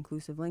with like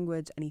inclusive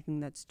language, anything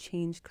that's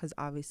changed, because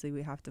obviously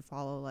we have to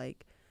follow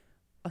like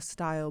a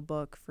style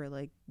book for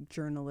like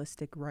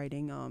journalistic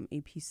writing,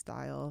 AP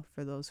style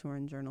for those who are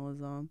in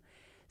journalism.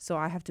 So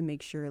I have to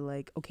make sure,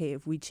 like, okay,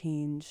 if we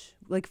change,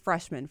 like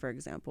freshmen, for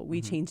example, we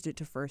changed it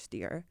to first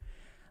year.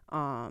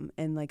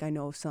 And like, I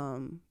know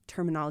some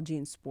terminology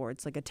in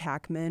sports, like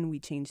attackman, we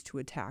changed to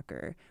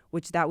attacker,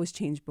 which that was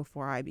changed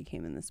before I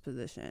became in this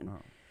position.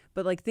 Oh.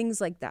 But like things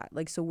like that,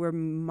 like, so we're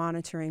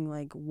monitoring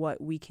like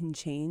what we can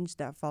change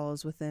that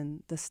follows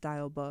within the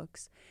style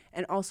books.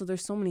 And also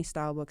there's so many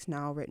style books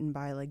now written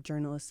by like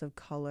journalists of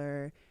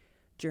color,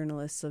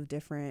 journalists of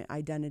different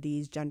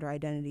identities, gender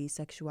identities,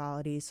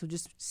 sexuality. So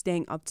just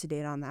staying up to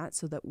date on that,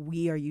 so that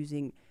we are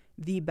using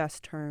the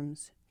best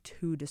terms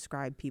to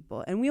describe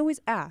people. And we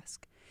always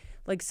ask,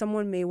 like,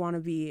 someone may want to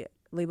be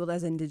labeled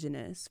as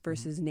indigenous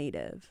versus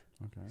native.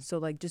 Okay. So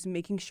like just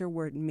making sure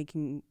we're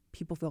making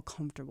people feel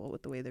comfortable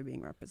with the way they're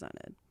being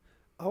represented.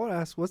 I want to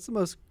ask, what's the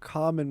most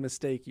common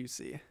mistake you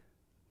see?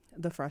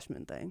 The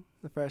freshman thing.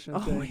 The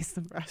freshman thing. Always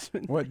the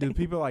freshman What, thing. do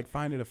people like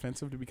find it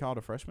offensive to be called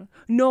a freshman?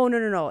 No.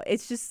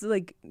 It's just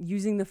like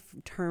using the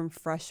term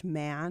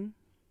freshman.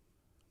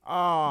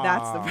 Oh,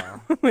 That's the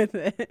problem with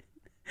it.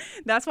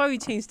 That's why we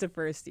changed to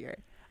first year.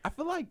 I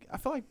feel like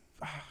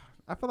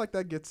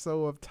that gets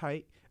so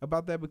uptight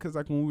about that, because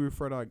like when we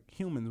refer to like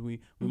humans, we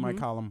might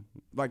call them,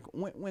 like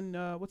when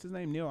what's his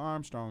name, Neil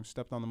Armstrong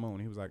stepped on the moon,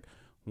 he was like,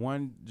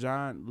 one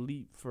giant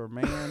leap for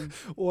man.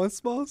 One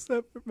small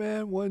step for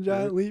man, one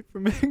giant leap for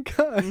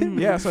mankind.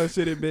 Yeah, so it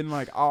should have been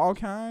like all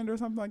kind or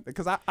something like that,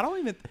 because I don't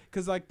even,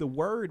 because like the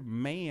word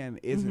man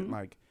isn't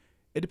like,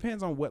 it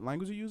depends on what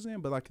language you're using,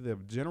 but like the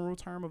general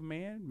term of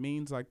man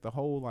means like the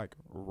whole like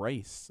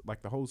race,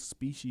 like the whole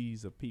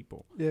species of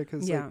people. Yeah,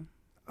 because Yeah. like,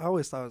 I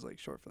always thought it was like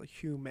short for like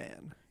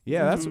human.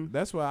 Yeah,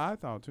 that's what I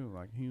thought too,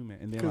 like human,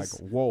 and then like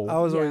 'Cause whoa. I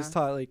was always Yeah.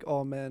 taught like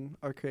all men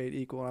are created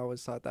equal, and I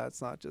always thought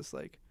that's not just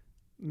like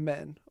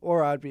men,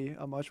 or I'd be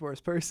a much worse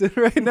person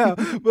right now.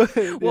 But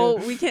Well,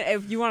 we can,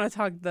 if you want to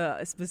talk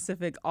the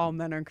specific all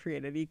men are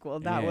created equal,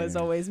 that was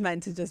Yeah. always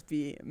meant to just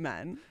be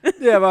men.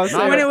 yeah, but I'm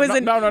saying, When it was no,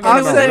 no, no, I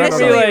no, was no, no, no,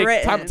 initially no.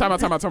 written.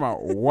 Time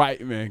out.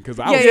 White men, because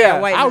I Yeah, was, yeah,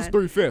 white I was men.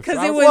 3/5. 'Cause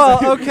I it was-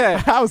 well,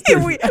 okay. I was you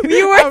 3/5.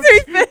 were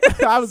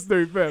 3/5. I was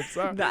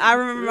 3/5. I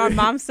remember my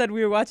mom said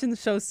we were watching the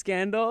show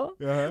Scandal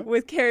Uh-huh.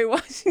 with Kerry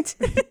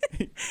Washington,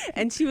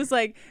 and she was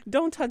like,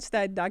 "Don't touch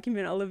that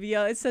document,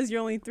 Olivia. It says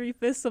you're only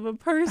 3/5 of a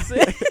person."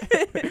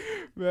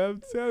 Man,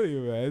 I'm telling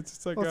you, man. It's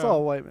just like Well, it's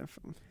all white men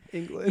from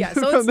England. Yeah,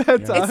 so from that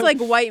Yeah. time. It's like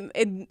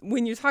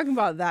when you're talking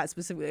about that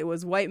specifically, it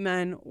was white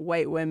men,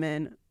 white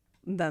women,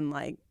 then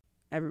like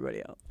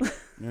everybody else.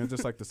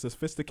 just like the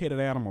sophisticated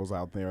animals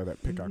out there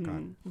that pick our Mhm.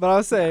 cotton. But I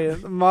was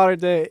saying, modern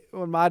day,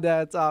 when my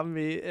dad taught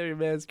me every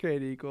man's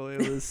created equal,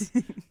 it was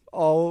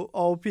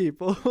all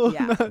people.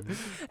 Yeah.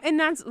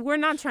 And we're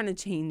not trying to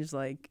change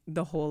like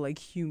the whole like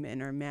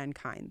human or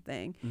mankind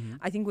thing. Mhm.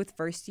 I think with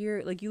first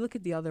year, like you look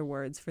at the other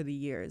words for the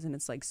years and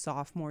it's like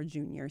sophomore,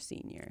 junior,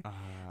 senior.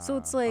 So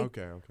it's like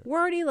okay. we're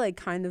already like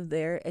kind of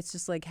there. It's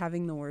just like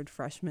having the word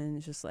freshman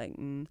is just like,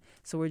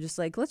 so we're just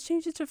like, let's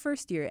change it to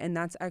first year. And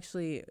that's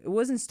actually, it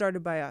wasn't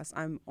started by us.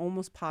 I'm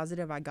almost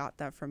positive I got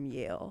that from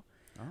Yale.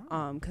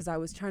 Because I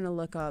was trying to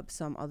look up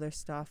some other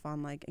stuff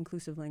on like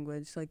inclusive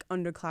language, like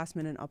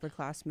underclassmen and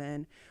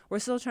upperclassmen. We're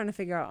still trying to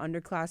figure out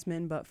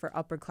underclassmen, but for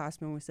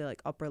upperclassmen, we say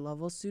like upper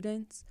level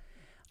students.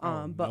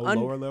 But no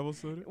lower level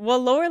student. well,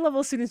 lower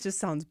level students just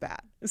sounds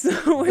bad. So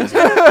we're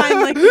trying to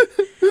find like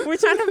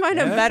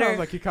a That better. sounds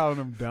like you're calling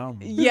them dumb.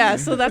 Yeah,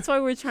 so that's why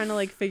we're trying to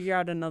like figure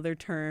out another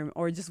term,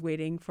 or just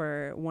waiting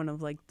for one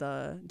of like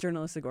the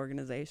journalistic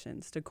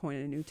organizations to coin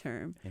a new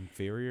term.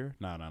 Inferior?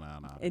 No.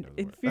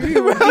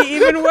 Inferior would be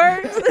even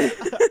worse.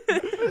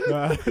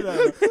 No.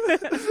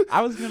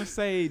 I was gonna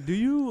say, do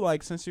you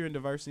like, since you're in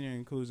diversity and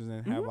inclusion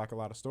and have like a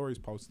lot of stories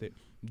posted,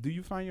 do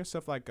you find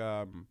yourself like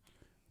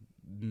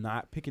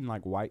not picking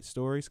like white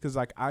stories? Because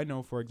like I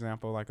know, for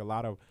example, like a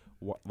lot of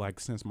like,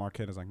 since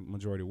Marquette is like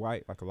majority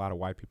white, like a lot of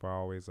white people are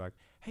always like,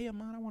 "Hey,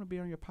 Amon, I want to be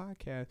on your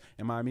podcast,"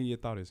 and my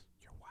immediate thought is,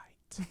 "You're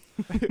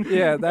white."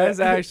 Yeah, that is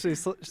actually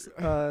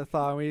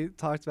thought. We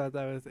talked about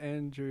that with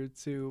Andrew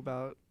too,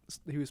 about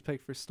he was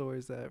picked for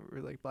stories that were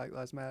like Black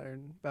Lives Matter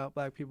and about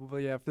black people. But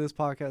yeah, for this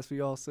podcast,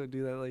 we also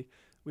do that. Like,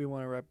 we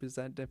want to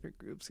represent different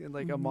groups. And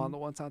like, I'm on the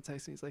one time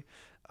texting, he's like,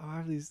 "Oh, I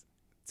have these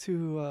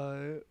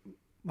two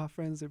my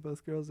friends, they're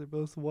both girls, they're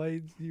both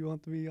white. Do you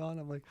want to be on?"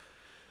 I'm like,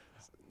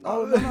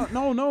 Oh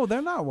no,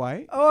 they're not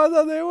white. "Oh, I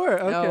thought they were."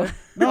 Okay.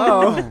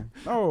 No.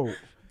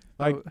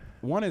 Like Oh.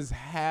 one is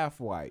half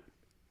white.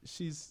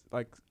 She's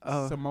like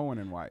Oh. Samoan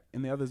and white,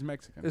 and the other's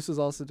Mexican. This was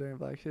also during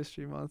Black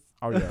History Month.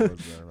 Oh yeah, it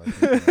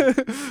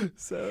was right.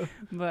 So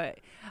But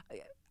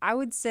I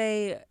would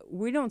say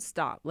we don't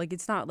stop. Like,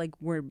 it's not like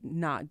we're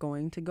not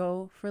going to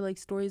go for like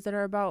stories that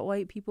are about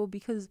white people,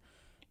 because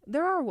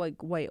there are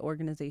like white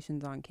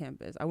organizations on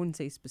campus. I wouldn't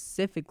say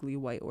specifically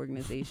white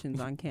organizations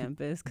on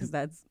campus, because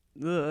that's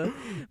ugh.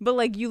 But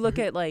like you look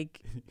at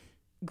like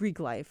Greek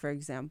life, for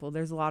example,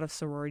 there's a lot of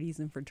sororities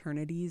and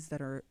fraternities that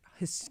are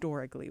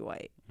historically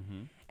white,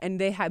 and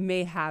they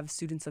may have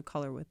students of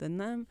color within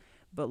them,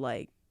 but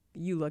like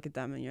you look at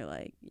them and you're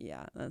like,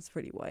 yeah, that's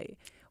pretty white.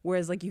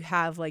 Whereas like you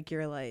have like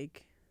your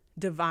like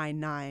Divine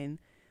Nine,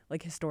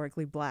 like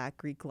historically black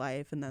Greek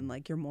life, and then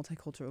like your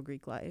multicultural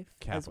Greek life as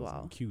Capitals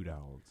well. and Q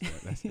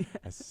dogs.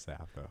 That's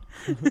South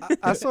though.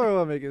 I sort of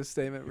want to make a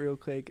statement real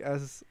quick.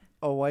 As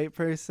a white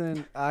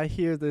person, I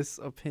hear this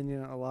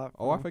opinion a lot.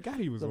 Oh, I from- forgot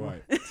he was the-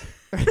 white.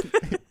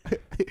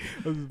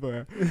 I'm just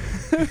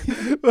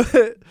playing.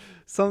 but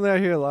something I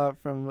hear a lot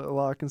from a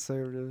lot of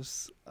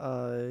conservatives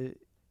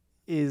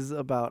is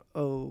about,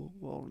 oh,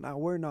 well, now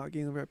we're not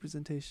getting the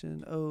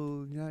representation.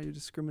 Oh, now you're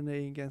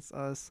discriminating against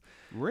us.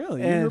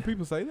 Really? You And- hear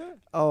people say that?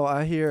 Oh,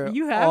 I hear it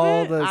You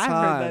all haven't? the time.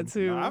 I've heard that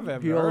too. No, I've never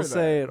People heard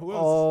say that. it Who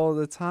else? all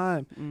the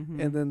time. Mhm.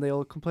 And then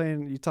they'll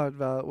complain. You talked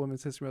about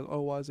Women's History Month.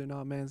 Oh, why is there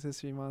not Men's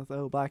History Month?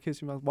 Oh, Black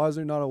History Month. Why is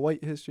there not a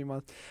White History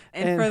Month?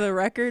 And for the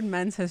record,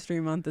 Men's History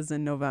Month is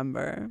in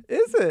November.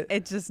 Is it?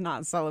 It's just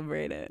not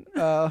celebrated.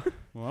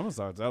 Well, I'm gonna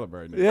start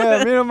celebrating it.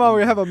 Yeah, me and Mom,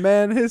 we have a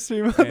Man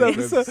History Month And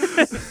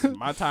episode.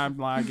 my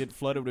timeline get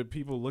flooded with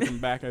people looking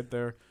back at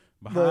their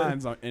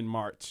behinds in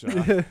March.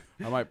 I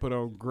might put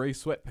on gray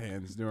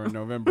sweatpants during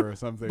November or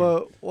something.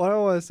 But what I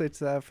want to say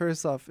to that,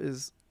 first off,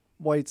 is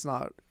white's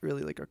not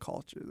really like a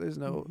culture. There's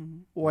no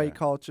Mhm. white Yeah.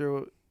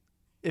 culture.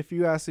 If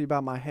you ask me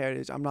about my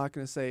heritage, I'm not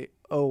going to say,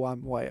 oh,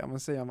 I'm white. I'm going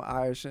to say I'm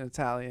Irish and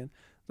Italian.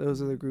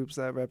 Those are the groups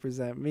that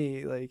represent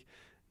me. Like,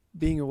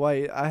 being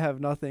white, I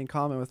have nothing in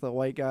common with a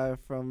white guy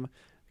from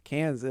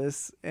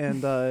Kansas.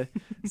 And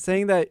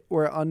saying that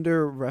we're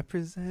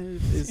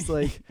underrepresented is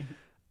like,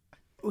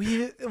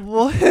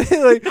 what?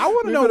 Like, I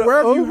want to we've know, been where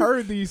have you over-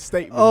 heard these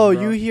statements? Oh,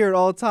 bro? you hear it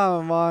all the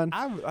time, Amon.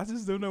 I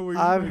just don't know where you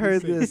I've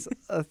heard these this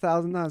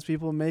 1,000 times.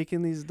 People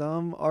making these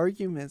dumb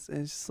arguments, and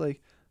it's just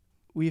like,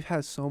 we've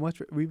had so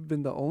much. We've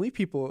been the only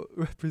people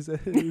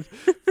represented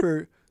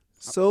for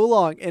so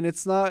long, and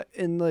it's not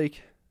in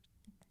like,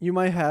 you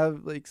might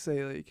have like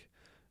say like,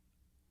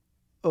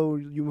 oh,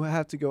 you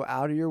have to go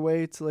out of your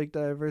way to like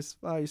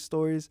diversify your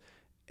stories,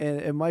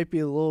 and it might be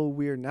a little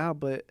weird now,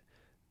 but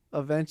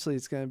eventually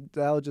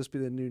that'll just be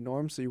the new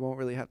norm, so you won't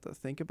really have to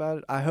think about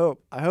it. I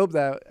hope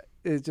that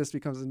it just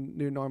becomes a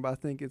new norm, but I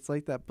think it's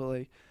like that. But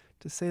like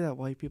to say that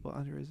white people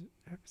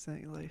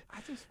underrepresenting, like, I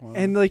just want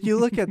and like you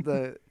look at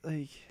the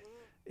like,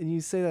 and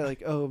you say that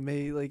like, oh,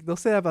 maybe like they'll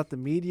say that about the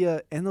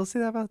media, and they'll say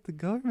that about the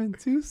government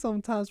too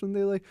sometimes when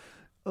they're like,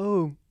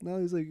 oh, now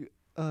he's like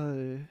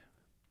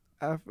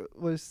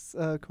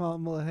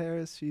Kamala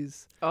Harris,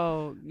 she's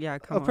Oh yeah, a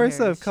Kamala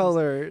person Harris. of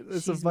color.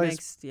 It's a She's vice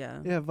mixed,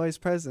 yeah. vice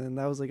president.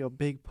 That was like a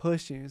big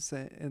push,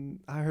 and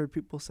I heard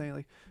people saying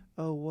like,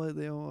 oh, what,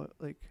 they don't want,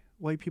 like,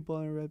 white people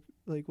are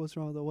like, what's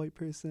wrong with a white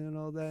person and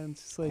all that, and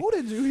it's just like, who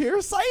did you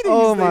hear say these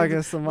oh my things?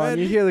 gosh, Saman, Man,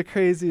 you hear the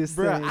craziest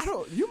Bruh,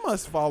 things. you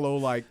must follow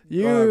like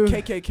You-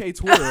 KKK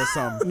Twitter or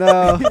something.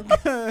 No,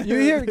 you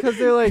hear because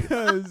they're like,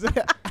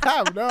 I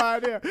have no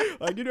idea.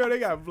 Like, you know, they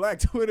got black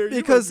Twitter. You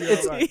Because must be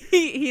it's- on, like,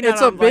 he it's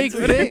not a on Black big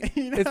Twitter. thing.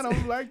 he not It's-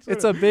 on black Twitter.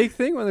 it's a big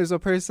thing when there's a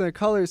person of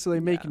color, so they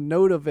make Yeah.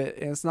 note of it,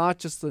 and it's not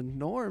just the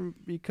norm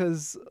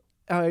because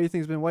how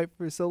everything's been white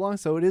for so long.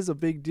 So it is a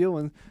big deal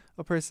when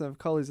a person of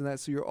color is in that.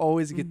 So you're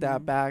always get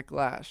that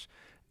backlash,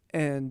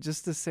 and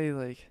just to say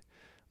like,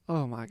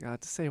 oh my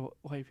God, to say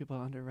white people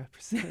are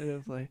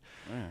underrepresented, like,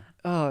 Man.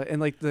 and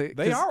like They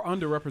 'cause are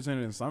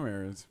underrepresented in some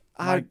areas,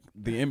 I- like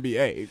the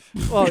NBA.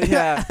 Well,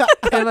 yeah,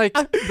 and like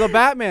the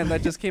Batman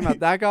that just came out,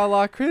 that got a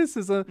lot of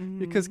criticism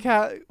because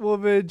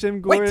Catwoman,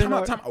 Jim Gordon.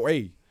 Wait, time out.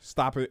 Wait,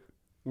 stop it.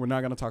 We're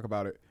not gonna talk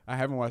about it. I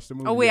haven't watched the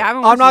movie. Oh wait, yet. I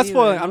haven't. I'm watched not it either.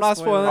 spoiling. No I'm not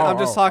spoiling. spoilers. I'm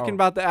just talking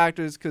about the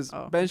actors because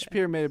Oh, Ben okay.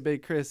 Shapiro made a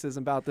big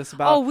criticism about this.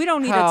 About Oh, we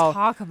don't need how- to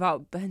talk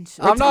about Ben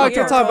Shapiro. I'm not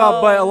going to talk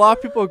about, but a lot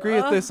of people agree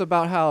with Ugh. this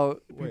about how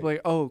people Wait.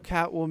 like, oh,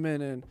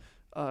 Catwoman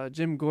and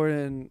Jim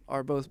Gordon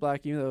are both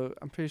black, even though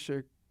I'm pretty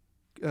sure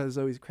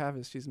Zoe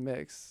Kravitz, she's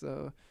mixed,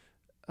 so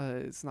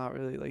it's not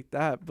really like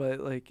that.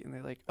 But like, and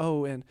they're like,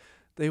 oh, and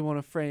they want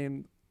to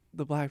frame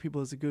the black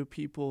people as the good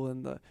people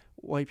and the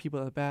white people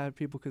as the bad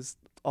people because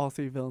all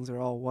three villains are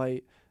all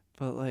white.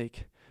 But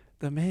like,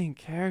 the main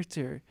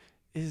character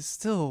is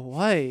still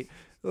white.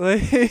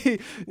 Like,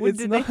 Did it's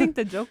they not. think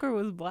the Joker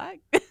was black?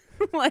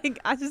 Like,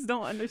 I just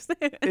don't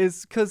understand.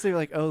 It's because they're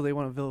like, oh, they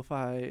want to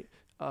vilify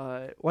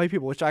white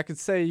people, which I could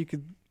say you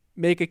could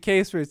make a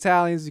case for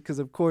Italians because,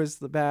 of course,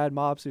 the bad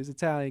mobster's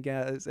Italian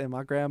guys, and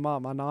my grandma,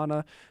 my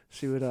nana,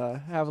 she would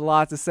have a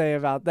lot to say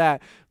about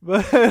that.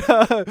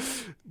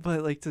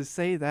 But like to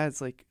say that,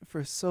 it's like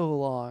for so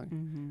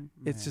long,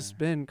 it's just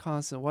been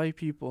constant white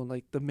people, and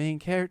like the main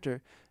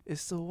character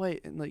is still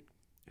white, and like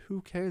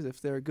who cares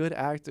if they're a good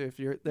actor? If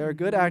they're a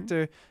good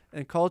actor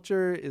and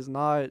culture is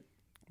not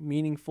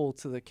meaningful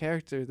to the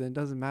character, then it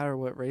doesn't matter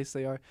what race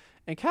they are.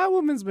 And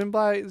Catwoman's been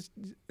black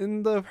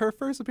in her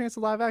first appearance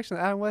in live action,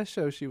 the Adam West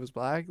show. She was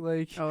black.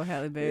 Like, Oh,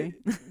 Halle Berry.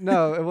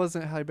 no, it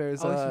wasn't Halle Berry.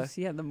 It was, Oh,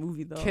 she had the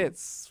movie though.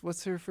 Kits.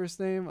 What's her first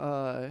name?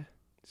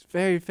 It's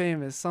very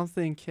famous.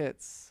 Something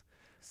Kits.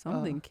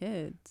 Something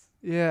kids.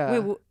 Yeah.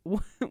 Wait,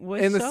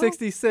 what in the show?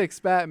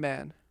 ssix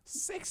Batman.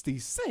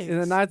 66. In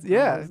the night, I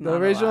yeah, was the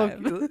not original,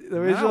 alive. the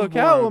original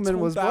Now I'm born Catwoman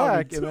was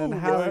black, and then 2002,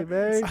 Halle boy.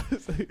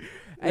 Berry.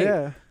 Hey,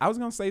 Yeah. I was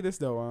gonna say this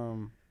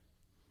though.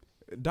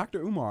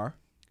 Dr. Umar.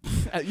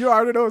 You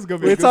already know it's gonna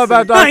be. We a good talk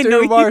about scene. I know Dr.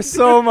 you Umar do.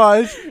 so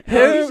much. Him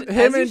as you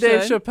and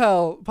Dave should.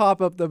 Chappelle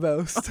pop up the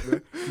most.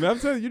 Man, I'm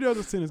telling you,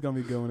 the scene is gonna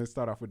be good when it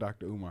start off with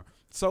Dr. Umar.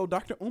 So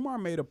Dr. Umar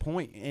made a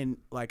point, and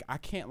like I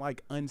can't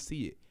like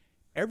unsee it.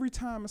 Every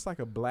time it's like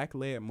a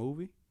black-led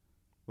movie,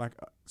 like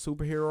a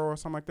superhero or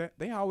something like that,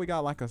 they always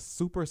got like a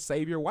super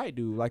savior white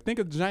dude. Like think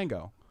of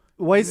Django.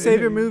 White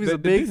savior movie is The- a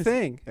the big Disney-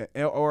 thing.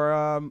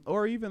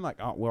 Or even like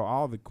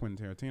all the Quentin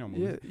Tarantino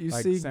movies. Yeah, you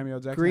like see Samuel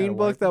Jackson had a Green Book,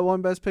 white- that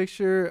won Best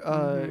Picture.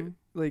 Mhm.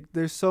 Like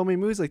there's so many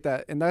movies like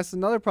that, and that's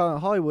another problem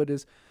in Hollywood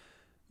is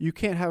you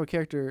can't have a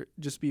character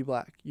just be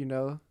black. You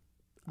know,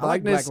 I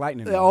like blackness. Black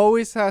Lightning. It though.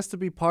 always has to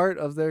be part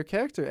of their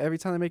character every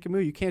time they make a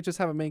movie. You can't just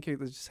have a main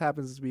character that just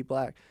happens to be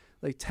black.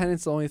 Like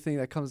Tenet's the only thing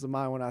that comes to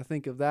mind when I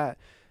think of that.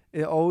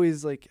 It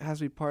always like has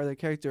to be part of their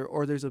character,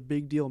 or there's a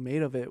big deal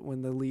made of it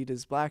when the lead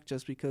is black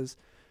just because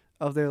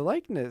of their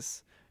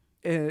likeness.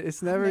 And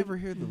it's I never. never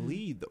hear the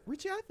lead. Though.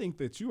 Richie, I think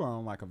that you are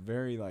on like a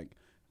very like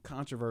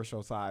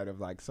controversial side of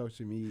like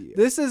social media.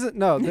 This isn't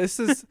no. This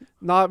is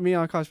not me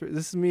on conspiracy.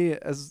 This is me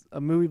as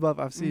a movie buff.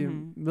 I've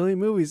seen a million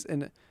movies,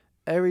 and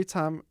every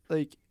time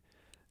like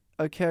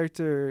a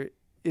character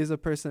is a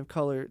person of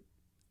color,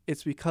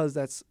 it's because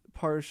that's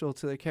partial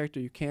to the character.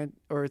 You can't,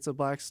 or it's a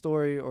black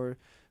story, or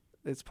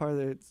it's part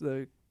of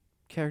the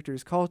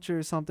character's culture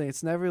or something.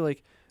 It's never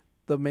like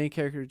the main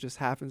character just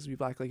happens to be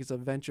black. Like it's a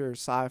adventure or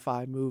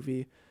sci-fi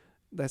movie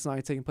that's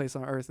not taking place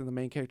on Earth, and the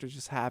main character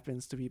just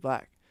happens to be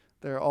black.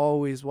 They're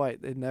always white.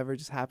 It never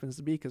just happens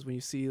to be, because when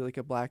you see like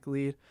a black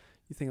lead,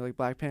 you think like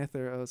Black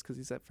Panther, oh, it's because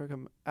he's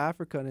from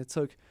Africa, and it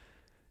took.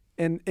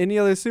 And any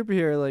other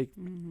superhero, like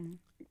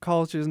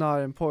culture is not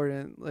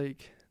important.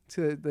 Like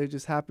they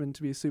just happen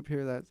to be a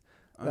superhero that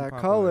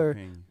Unpopular color.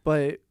 opinion.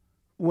 But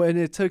when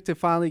it took to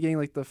finally getting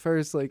like the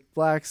first like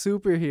black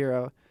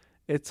superhero,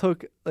 it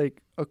took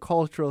like a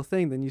cultural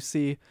thing, then you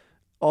see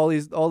all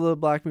the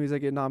black movies that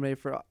get nominated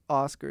for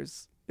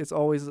Oscars. It's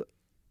always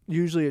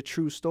usually a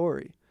true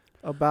story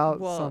about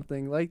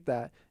something like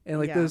that. And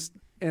like there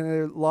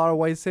are a lot of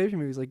white savior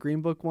movies. Like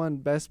Green Book won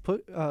Best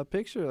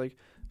Picture like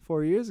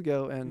 4 years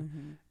ago,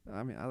 and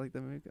I mean I like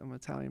that movie. I'm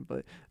Italian,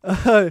 but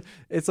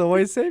it's a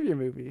white savior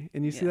movie,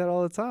 and you see that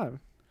all the time.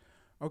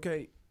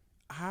 Okay,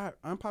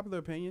 unpopular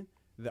opinion.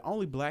 The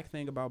only black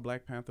thing about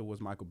Black Panther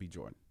was Michael B.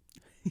 Jordan.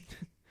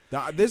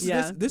 This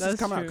is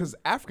coming out because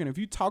African. If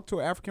you talk to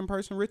an African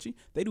person, Richie,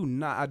 they do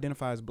not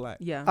identify as black.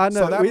 Yeah, I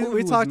know. So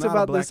we talked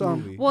about this.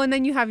 Well, and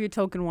then you have your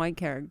token white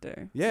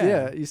character.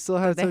 Yeah, you still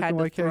have a token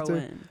white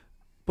character.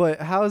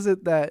 But how is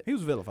it that he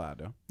was vilified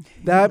though?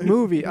 That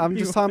movie. I'm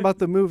just talking about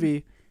the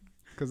movie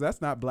because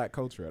that's not black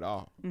culture at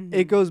all.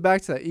 It goes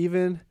back to that.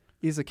 Even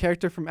he's a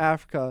character from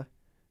Africa.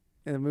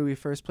 In the movie,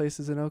 first place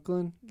is in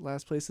Oakland,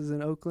 last place is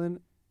in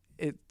Oakland.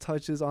 It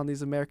touches on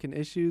these American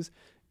issues,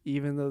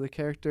 even though the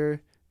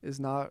character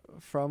is not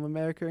from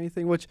America or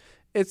anything, which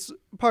it's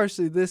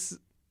partially this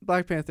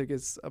Black Panther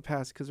gets a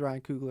pass because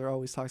Ryan Coogler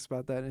always talks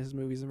about that in his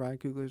movies, and Ryan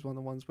Coogler is one of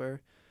the ones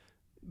where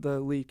the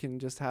lead can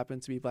just happen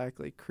to be black,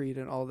 like Creed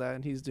and all that,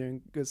 and he's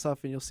doing good stuff,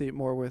 and you'll see it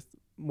more with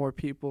more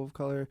people of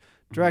color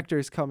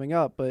directors coming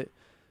up, but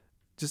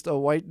just a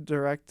white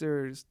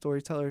director or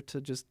storyteller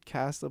to just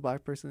cast a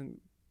black person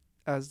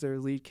as their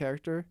lead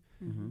character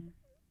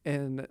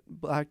and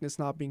blackness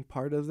not being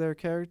part of their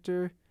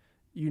character,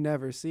 you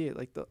never see it.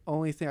 Like the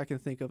only thing I can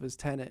think of is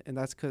Tenet, and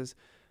that's because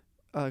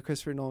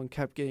Christopher Nolan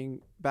kept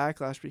getting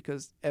backlash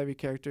because every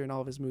character in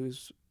all of his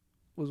movies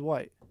was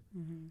white.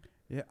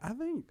 Yeah, I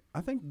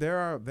think there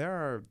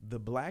are the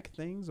black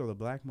things or the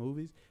black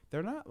movies.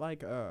 They're not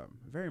like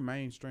very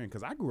mainstream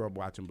because I grew up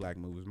watching black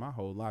movies my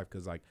whole life.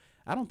 Because like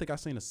I don't think I've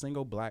seen a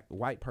single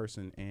white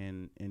person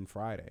in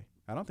Friday.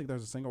 I don't think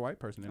there's a single white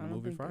person in the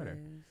movie Friday.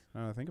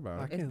 I think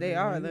about it. If they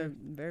are, they're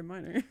very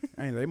minor.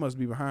 Hey, they must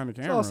be behind the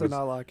camera. There's also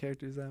not a lot of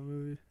characters in that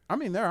movie. I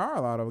mean, there are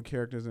a lot of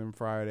characters in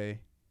Friday.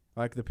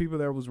 Like the people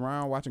that was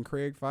around watching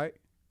Craig fight.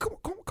 Come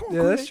on,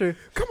 yeah, Craig. That's true.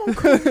 Come on,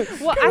 Craig.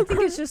 Well, I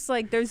think it's just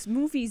like there's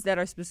movies that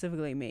are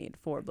specifically made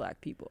for black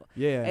people.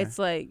 Yeah. It's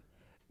like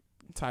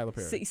Tyler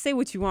Perry. Say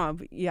what you want,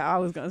 but yeah, I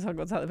was gonna talk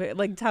about Tyler Perry.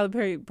 Like Tyler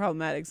Perry,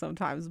 problematic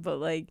sometimes, but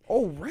like.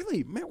 Oh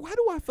really, man? Why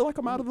do I feel like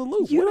I'm out of the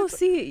loop? You don't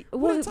see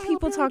what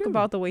people talk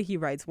about the way he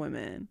writes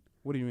women.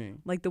 What do you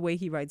mean? Like the way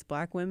he writes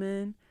black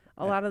women.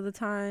 A lot of the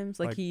times,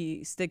 like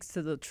he sticks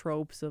to the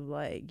tropes of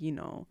like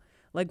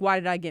like why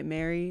did I get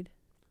married,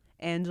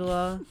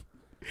 Angela.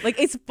 Like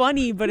it's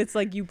funny, but it's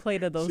like you play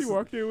to those. She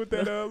walked in with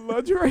that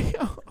lingerie.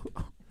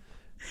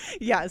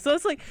 Yeah, so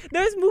it's like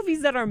there's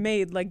movies that are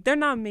made like they're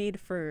not made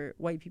for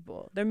white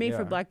people. They're made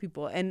for black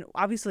people, and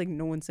obviously like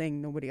no one's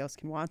saying nobody else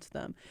can watch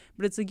them,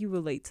 but it's like you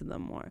relate to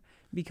them more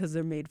because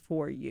they're made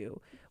for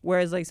you.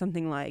 Whereas like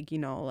something like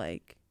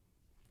like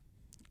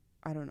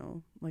I don't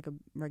know, like a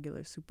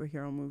regular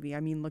superhero movie. I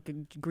mean, look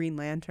at Green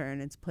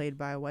Lantern. It's played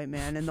by a white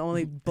man, and the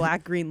only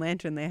black Green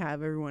Lantern they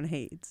have, everyone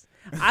hates.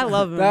 I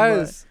love him.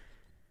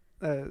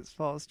 That is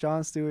false.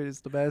 John Stewart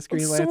is the best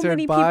Green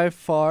Lantern by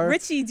far.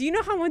 Richie, do you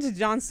know how much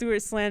John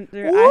Stewart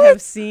slander I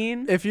have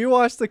seen? If you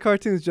watch the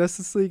cartoons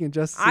Justice League and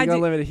Justice League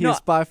Unlimited, he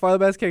is by far the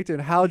best character.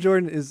 And Hal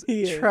Jordan is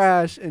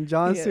trash, and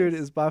John Stewart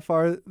is by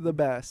far the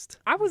best.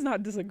 I was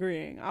not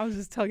disagreeing. I was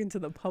just talking to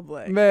the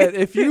public. Man,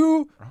 if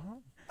you...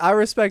 I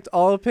respect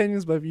all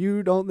opinions, but if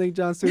you don't think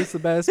John Stewart's the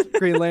best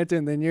Green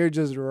Lantern, then you're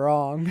just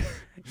wrong.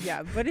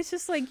 Yeah, but it's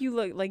just like you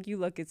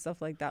look at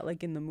stuff like that,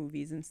 like in the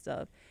movies and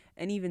stuff,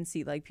 and even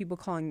see like people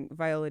calling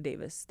Viola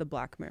Davis the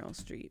Black Meryl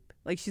Streep.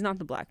 Like she's not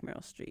the Black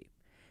Meryl Streep,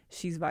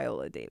 she's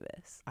Viola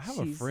Davis. I have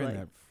a friend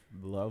that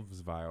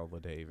loves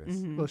Viola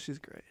Davis. Well, she's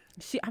great.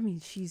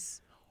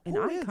 She's an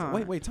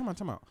icon. Wait, time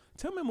out.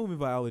 Tell me a movie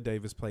Viola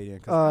Davis played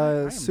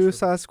in.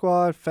 Suicide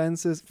Squad,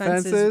 Fences.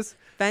 Fences.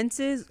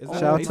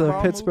 Shout out to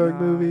the Pittsburgh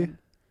movie.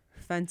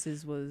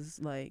 Fences was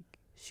like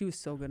she was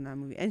so good in that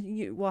movie.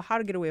 And How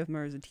to Get Away with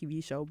Murder is a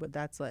TV show, but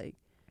that's like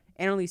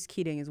Annalise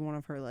Keating is one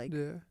of her like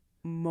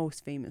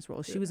most famous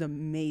roles. She was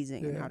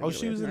amazing in How to Get Away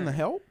she was with in Murder. The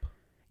Help.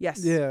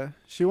 Yes. Yeah,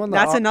 she won.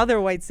 That's another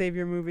white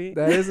savior movie.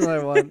 That is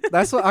another one.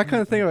 That's what I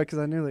couldn't think of it because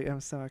I knew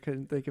Emma Stone. I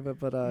couldn't think of it,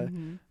 but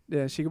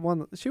yeah, she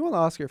won. She won the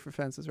Oscar for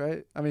Fences,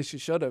 right? I mean, she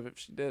should have if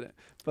she didn't,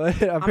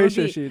 but I'm pretty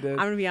sure she did. I'm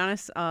gonna be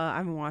honest. I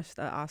haven't watched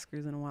the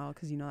Oscars in a while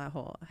because that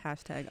whole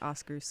hashtag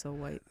Oscars so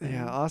white thing.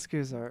 Yeah,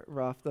 Oscars are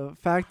rough. The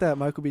fact that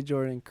Michael B.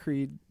 Jordan and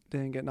Creed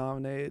didn't get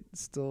nominated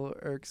still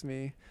irks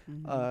me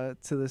to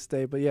this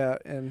day. But yeah,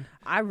 and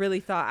I really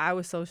thought I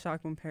was so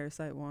shocked when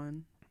Parasite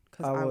won.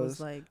 I was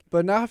like,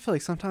 but now I feel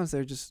like sometimes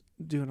they're just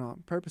doing it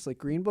on purpose. Like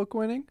Green Book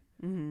winning,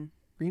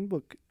 Green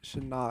Book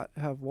should not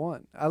have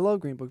won. I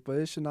love Green Book, but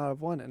it should not have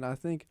won. And I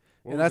think,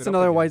 and that's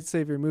another white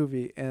savior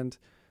movie, and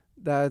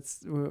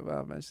that's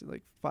I mentioned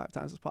like 5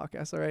 times this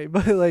podcast already.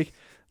 But like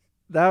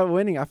that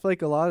winning, I feel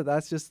like a lot of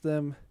that's just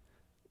them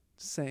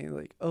saying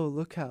like, oh,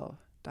 look how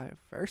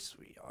diverse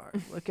we are.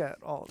 Look at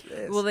all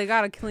this. Well, they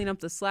gotta clean up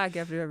the slack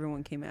after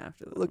everyone came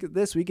after them. Look at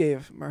this. We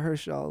gave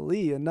Mahershala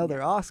Ali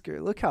another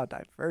Oscar. Look how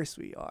diverse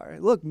we are.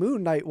 Look,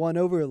 Moon Knight won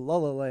over La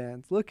La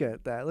Land. Look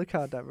at that. Look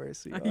how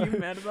diverse we Are are. you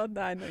mad about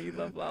that? I know you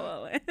love La La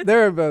Land. They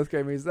were both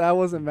great movies. I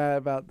wasn't mad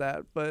about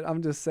that, but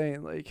I'm just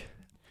saying, like,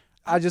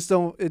 I just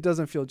don't. It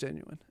doesn't feel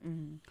genuine.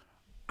 Mm-hmm.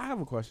 I have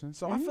a question.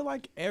 So I feel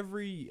like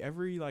every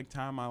like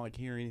time I like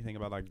hear anything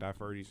about like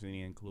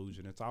diversity and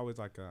inclusion, it's always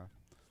like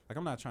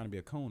I'm not trying to be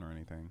a coon or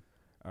anything,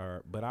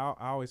 but I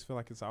always feel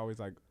like it's always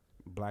like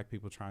black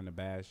people trying to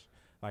bash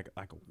like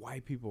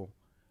white people,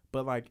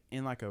 but like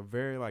in like a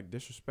very like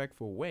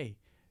disrespectful way.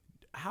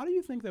 How do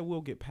you think that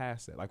we'll get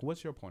past it? Like,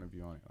 what's your point of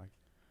view on it? Like,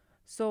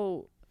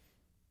 So,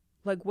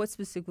 like, what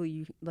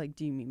specifically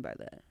do you mean by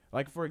that?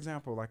 like for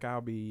example, like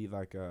I'll be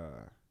like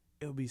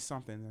it'll be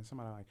something and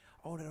somebody like,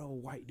 oh, that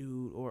old white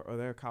dude, or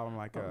they'll call him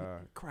like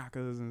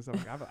crackers and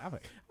stuff. I'm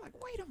like,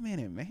 wait a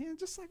minute, man,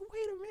 just like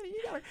wait a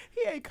minute,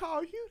 he ain't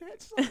called you that.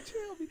 Just like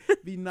chill,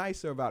 be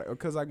nicer about it.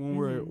 Because like when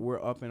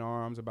we're up in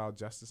arms about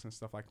justice and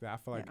stuff like that, I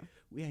feel like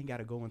we ain't got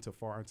to go into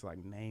far into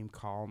like name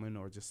calling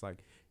or just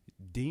like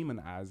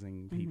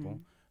demonizing people.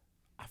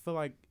 I feel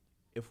like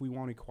if we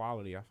want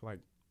equality, I feel like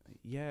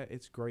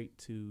it's great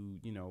to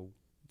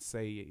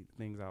say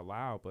things out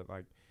loud, but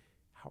like,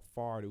 how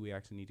far do we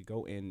actually need to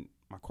go? And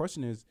my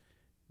question is,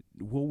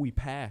 will we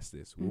pass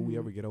this? Will we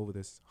ever get over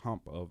this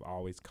hump of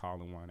always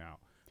calling one out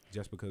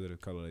just because of the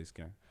color of their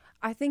skin?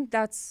 I think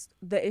that's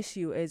the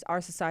issue, is our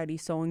society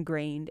so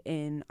ingrained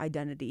in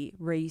identity,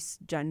 race,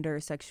 gender,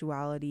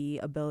 sexuality,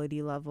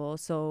 ability level.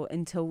 So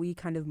until we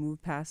kind of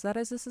move past that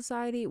as a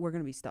society, we're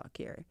going to be stuck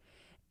here.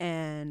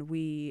 And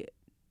we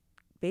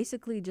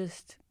basically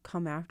just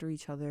come after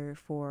each other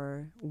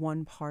for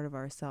one part of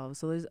ourselves.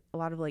 So there's a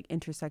lot of like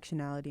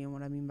intersectionality, and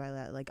what I mean by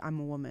that, like, I'm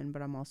a woman,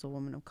 but I'm also a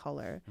woman of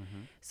color.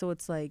 So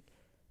it's like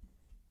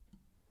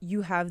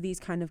you have these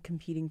kind of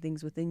competing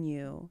things within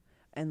you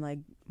and like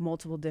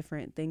multiple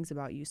different things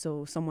about you.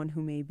 So someone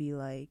who may be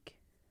like,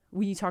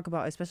 when you talk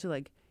about, especially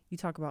like you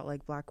talk about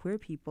like Black queer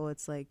people,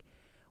 it's like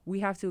we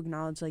have to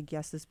acknowledge like,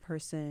 yes, this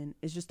person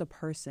is just a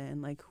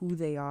person, like who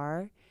they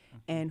are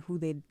and who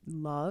they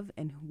love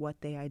and what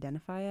they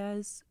identify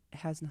as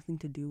has nothing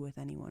to do with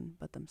anyone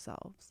but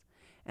themselves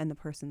and the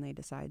person they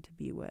decide to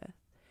be with.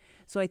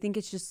 So I think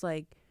it's just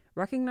like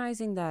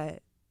recognizing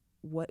that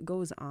what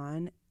goes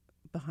on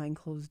behind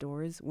closed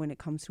doors when it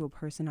comes to a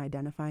person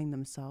identifying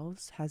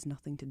themselves has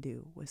nothing to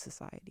do with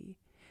society.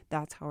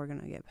 That's how we're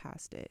going to get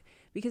past it.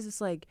 Because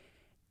it's like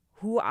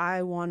who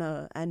I want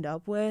to end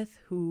up with,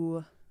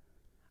 who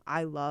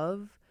I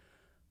love,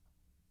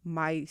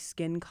 my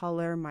skin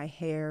color, my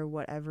hair,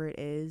 whatever it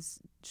is,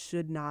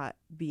 should not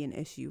be an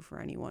issue for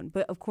anyone.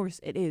 But of course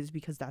it is,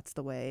 because that's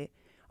the way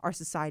our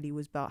society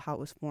was built, how it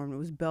was formed. It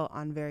was built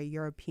on very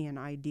European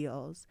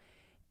ideals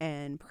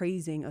and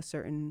praising a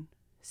certain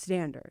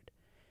standard.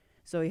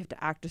 So you have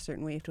to act a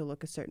certain way, you have to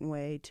look a certain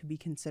way to be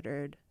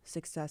considered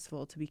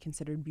successful, to be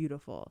considered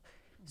beautiful.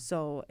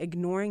 So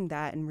ignoring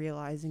that and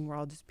realizing we're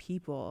all just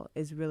people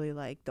is really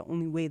like the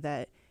only way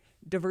that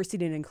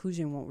diversity and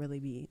inclusion won't really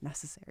be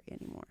necessary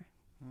anymore.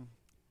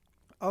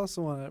 I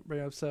also want to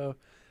bring up, so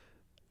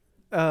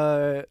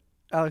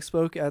Alex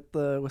spoke at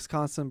the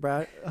Wisconsin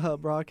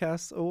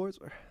Broadcast Awards.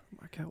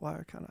 Why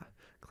I kind of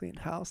clean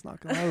house, not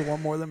gonna lie. We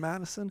want more than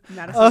Madison.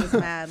 Madison was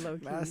mad,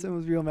 low-key. Madison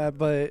was real mad,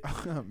 but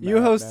you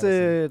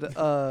hosted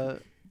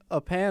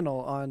a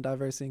panel on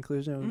diversity and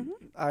inclusion.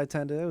 I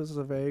attended. It was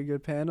a very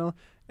good panel.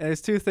 And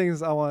there's two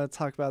things I want to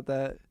talk about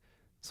that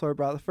sort of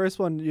brought. The first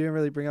one you didn't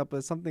really bring up,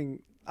 but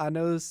something I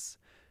noticed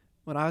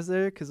when I was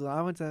there, because when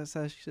I went to that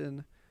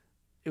session,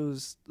 it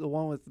was the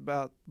one with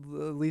about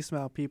the least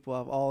amount of people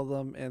of all of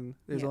them, and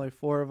there's only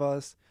 4 of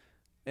us.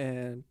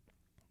 And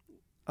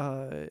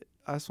I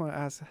just want to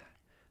ask,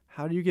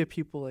 how do you get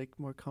people like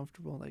more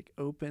comfortable and like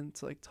open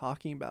to like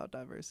talking about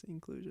diversity and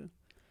inclusion?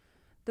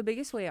 The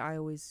biggest way I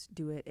always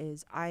do it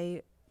is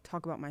I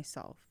talk about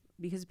myself,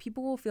 because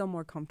people will feel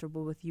more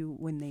comfortable with you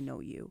when they know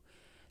you.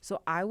 So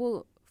I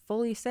will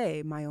fully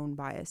say my own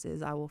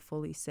biases. I will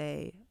fully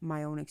say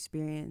my own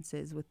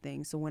experiences with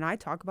things. So when I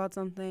talk about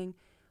something,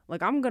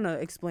 like, I'm going to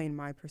explain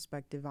my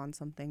perspective on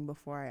something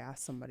before I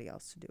ask somebody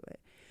else to do it.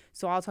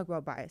 So I'll talk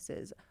about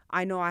biases.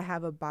 I know I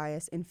have a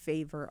bias in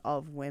favor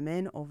of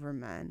women over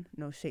men.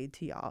 No shade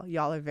to y'all.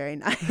 Y'all are very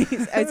nice.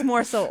 It's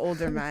more so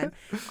older men,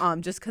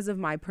 just because of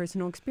my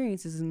personal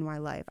experiences in my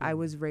life. I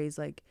was raised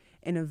like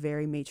in a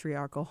very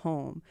matriarchal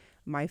home.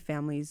 My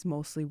family's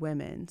mostly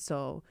women.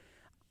 So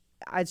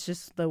it's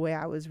just the way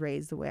I was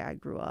raised, the way I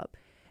grew up.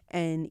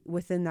 And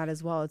within that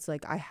as well, it's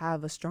like I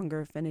have a stronger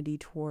affinity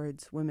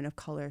towards women of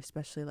color,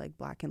 especially like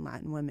Black and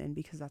Latin women,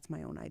 because that's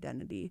my own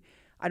identity.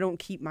 I don't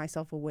keep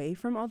myself away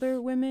from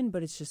other women,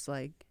 but it's just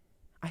like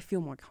I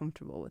feel more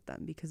comfortable with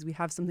them because we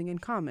have something in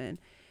common.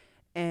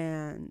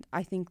 And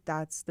I think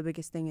that's the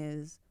biggest thing,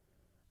 is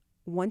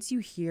once you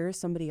hear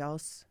somebody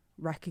else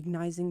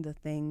recognizing the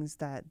things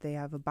that they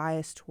have a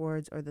bias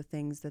towards or the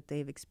things that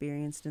they've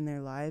experienced in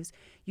their lives,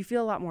 you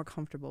feel a lot more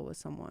comfortable with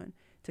someone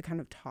to kind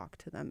of talk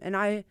to them. And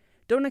I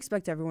don't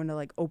expect everyone to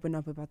like open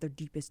up about their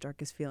deepest,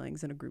 darkest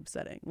feelings in a group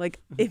setting.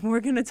 Like if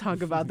we're going to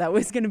talk about that,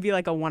 it's going to be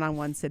like a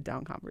one-on-one sit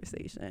down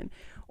conversation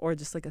or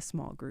just like a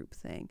small group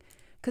thing.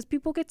 Because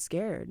people get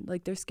scared.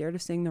 Like they're scared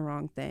of saying the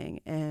wrong thing.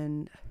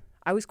 And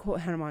I always quote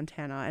Hannah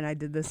Montana, and I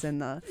did this in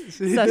the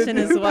session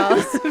as well.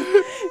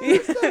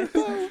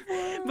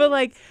 But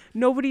like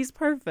nobody's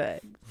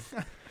perfect.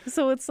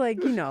 So it's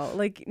like, you know,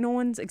 like no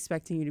one's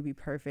expecting you to be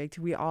perfect.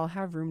 We all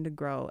have room to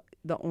grow.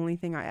 The only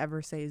thing I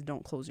ever say is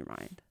don't close your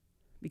mind.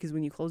 Because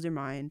when you close your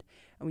mind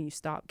and when you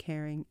stop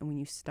caring and when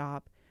you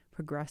stop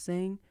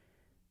progressing,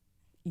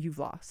 you've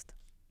lost.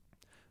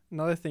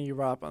 Another thing you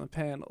brought up on the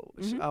panel,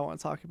 which I want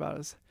to talk about,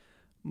 is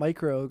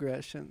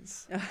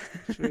microaggressions,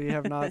 which we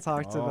have not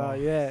talked about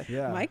yet.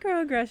 Yeah.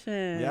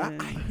 Microaggressions. Yeah,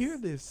 I hear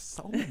this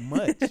so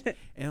much.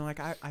 And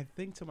like I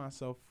think to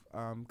myself,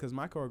 because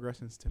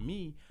microaggressions to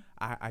me,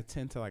 I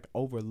tend to like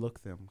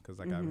overlook them because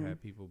like I've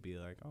had people be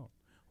like, oh,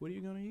 what are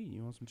you going to eat?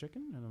 You want some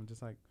chicken? And I'm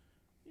just like,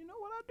 you know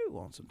what? I do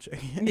want some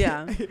chicken.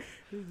 Yeah.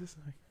 It's just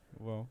like,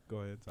 well, go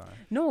ahead, sorry.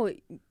 No,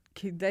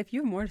 if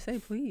you have more to say,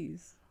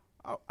 please.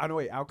 I know.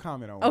 Wait, I'll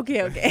comment on.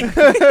 Okay.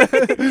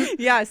 Okay.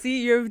 Yeah.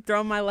 See, you're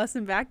throwing my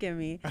lesson back at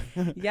me.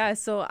 Yeah.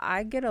 So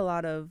I get a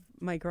lot of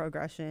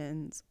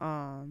microaggressions.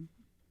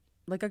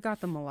 Like I got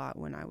them a lot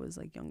when I was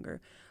like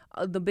younger.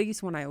 The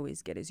biggest one I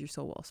always get is "You're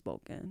so well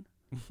spoken."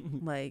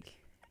 Like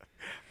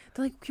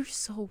they're like, "You're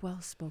so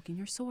well spoken.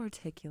 You're so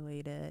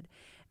articulated."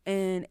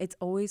 And it's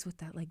always with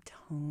that like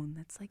tone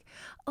that's like,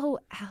 oh,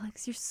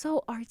 Alex, you're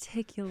so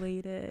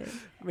articulated.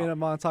 Me and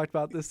Amon talked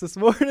about this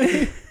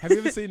morning. Have you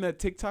ever seen that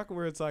TikTok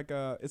where it's like,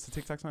 it's a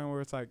TikTok song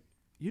where it's like,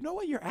 you know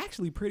what, you're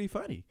actually pretty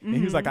funny. And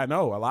he was like, I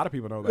know, a lot of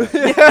people know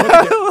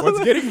that.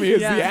 What's getting me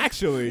is the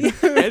actually.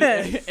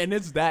 And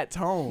it's that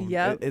tone.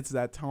 Yep. It's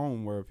that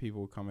tone where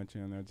people come at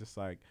you and they're just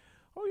like,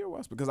 oh, you're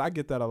West. Because I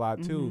get that a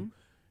lot too.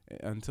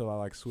 Until I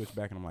like switch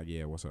back and I'm like,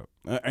 yeah, what's up?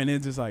 And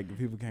it's just like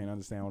people can't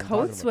understand what I'm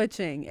talking Code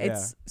switching. Yeah.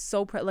 It's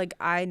so like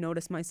I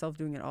notice myself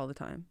doing it all the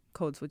time.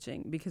 Code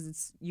switching,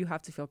 because you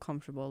have to feel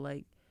comfortable.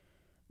 Like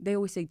they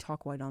always say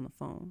talk white on the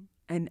phone,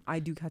 and I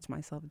do catch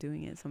myself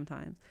doing it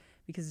sometimes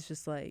because it's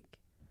just like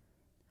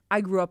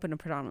I grew up in a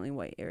predominantly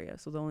white area,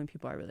 so the only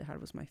people I really had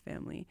was my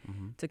family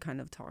to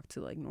kind of talk to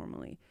like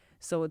normally.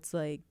 So it's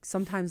like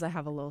sometimes I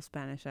have a little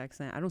Spanish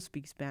accent. I don't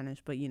speak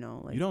Spanish, but you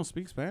know, like You don't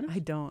speak Spanish? I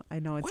don't. I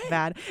know it's What?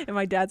 bad. And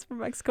my dad's from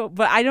Mexico,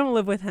 but I don't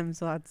live with him,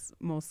 so that's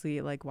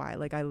mostly like why.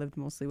 Like I lived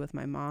mostly with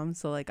my mom,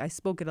 so like I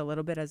spoke it a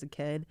little bit as a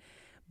kid,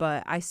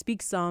 but I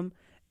speak some.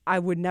 I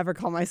would never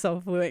call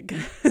myself fluent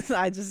because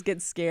I just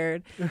get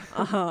scared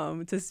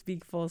to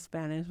speak full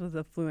Spanish with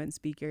a fluent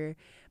speaker.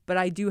 But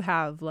I do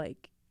have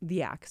like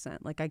the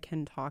accent. Like I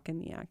can talk in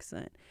the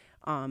accent.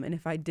 And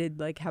if I did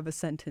like have a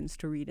sentence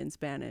to read in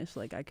Spanish,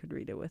 like I could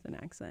read it with an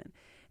accent.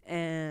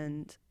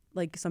 And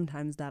like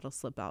sometimes that'll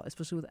slip out,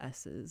 especially with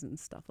S's and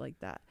stuff like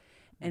that.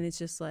 And it's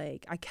just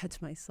like I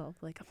catch myself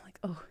like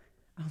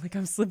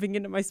I'm slipping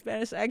into my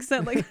Spanish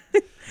accent, like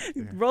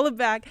roll it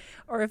back.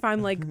 Or if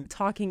I'm like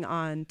talking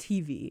on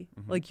TV,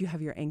 like you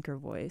have your anchor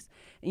voice,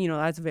 and you know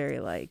that's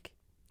very like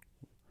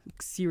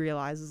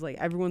serializes, like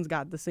everyone's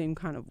got the same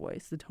kind of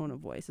voice, the tone of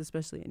voice,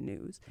 especially in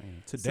news.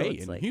 Today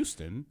in like,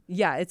 Houston.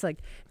 Yeah, it's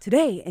like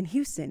today in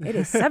Houston it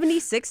is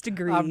 76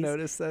 degrees. I've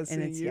noticed that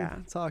seeing you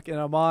talking.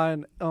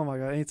 Amon, oh my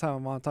god, anytime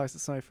Amon talks to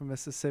somebody from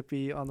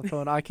Mississippi on the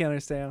phone, I can't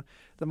understand.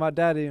 Then my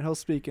dad, he'll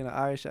speak in an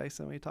Irish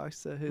accent when he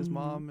talks to his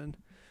mom and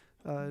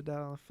dad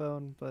on the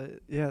phone. But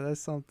yeah, that's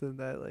something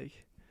that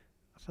like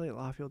I feel like a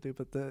lot of people do,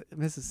 but the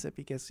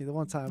Mississippi gets me. The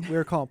one time we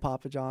were calling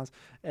Papa John's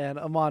and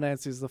Amon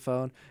answers the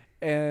phone.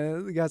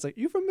 And the guy's like,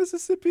 "You from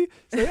Mississippi?"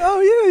 It's like, "Oh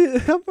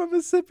yeah, I'm from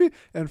Mississippi."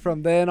 And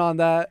from then on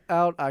that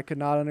out, I could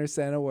not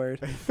understand a word.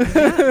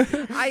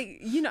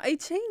 It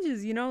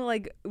changes. You know,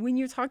 like when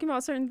you're talking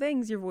about certain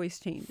things, your voice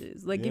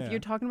changes. Like if you're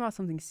talking about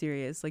something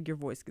serious, like your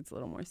voice gets a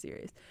little more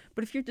serious.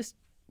 But if you're just,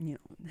 you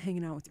know,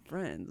 hanging out with your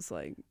friends,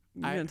 like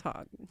you're gonna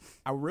talk.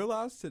 I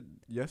realized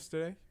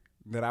yesterday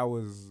that I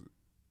was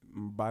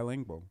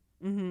bilingual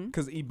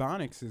because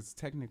Ebonics is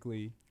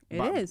technically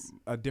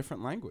a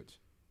different language.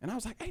 And I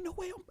was like, ain't no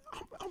way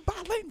I'm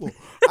bilingual.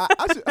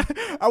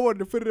 I wanted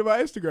to put it in my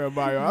Instagram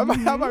bio. I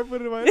might put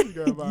it in my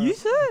Instagram bio. You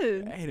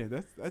should. Hey,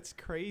 that's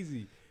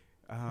crazy.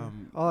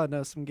 All I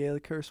know is some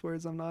Gaelic curse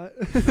words. I'm not.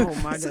 Oh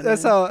my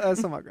goodness. That's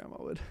how my grandma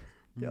would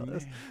yell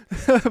at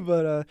us.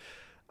 But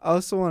I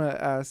also want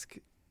to ask.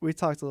 We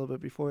talked a little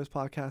bit before this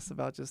podcast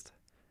about just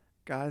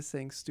guys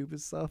saying stupid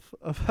stuff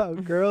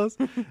about girls,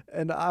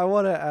 and I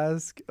want to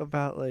ask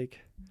about like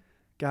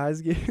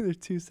guys giving their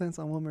 2 cents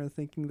on women or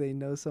thinking they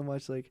know so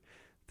much, like.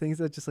 Things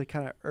that just like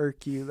kind of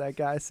irk you that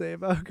guys say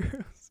about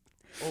girls.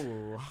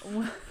 Oh,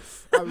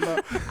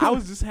 I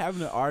was just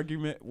having an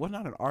argument. Well,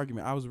 not an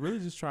argument. I was really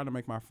just trying to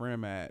make my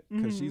friend mad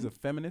because she's a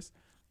feminist,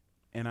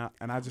 and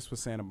I just was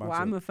saying a bunch.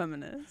 I'm a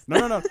feminist.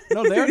 No.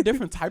 They're a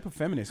different type of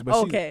feminist. But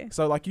okay.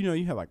 So like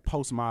you have like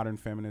postmodern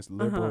feminists,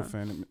 liberal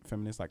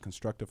feminists, like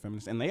constructive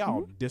feminists, and they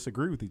all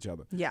disagree with each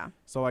other. Yeah.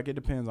 So like it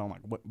depends on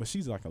like what. But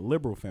she's like a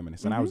liberal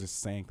feminist, and I was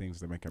just saying things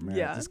to make her mad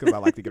just because I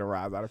like to get a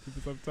rise out of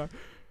people sometimes.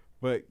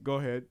 But go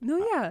ahead. No,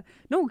 yeah.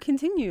 No,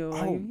 continue.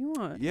 Like, Oh, if you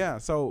want. Yeah.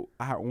 So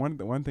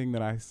one thing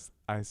that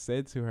I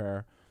said to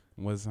her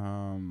was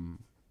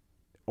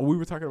we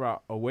were talking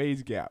about a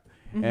wage gap,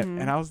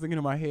 and I was thinking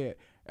in my head.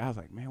 I was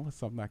like, man, what's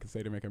something I can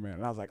say to make a man?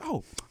 And I was like,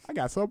 oh, I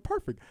got something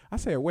perfect. I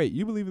said, wait,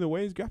 you believe in the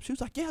wage gap? She was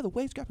like, yeah, the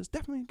wage gap is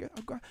definitely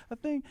a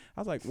thing.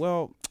 I was like,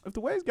 well, if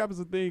the wage gap is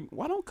a thing,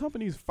 why don't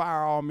companies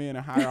fire all men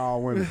and hire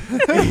all women?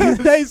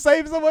 They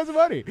save so much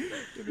money.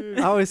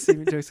 I always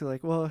see jokes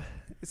like, well,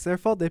 it's their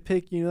fault they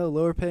pick,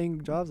 lower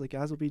paying jobs. Like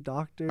guys will be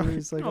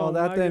doctors, like all Oh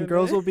that. my Then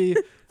girls will be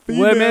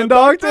Female women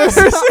doctors.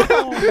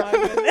 Oh my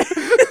goodness.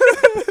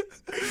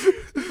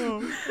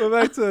 But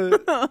back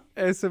to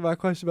answer my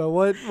question about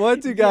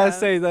what do you guys Yeah.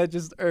 say that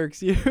just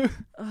irks you?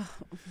 Oh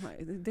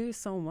there's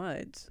so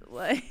much.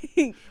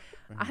 Like,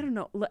 I don't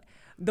know.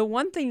 The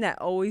one thing that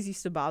always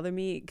used to bother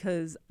me,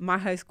 because my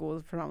high school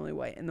was predominantly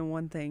white, and the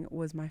one thing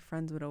was my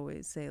friends would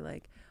always say,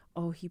 like,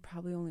 oh, he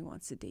probably only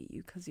wants to date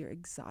you because you're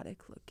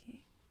exotic looking.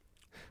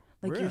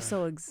 Like, Really? you're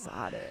so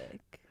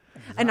exotic.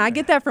 And I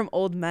get that from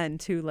old men,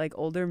 too. Like,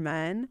 older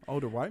men.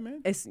 Older white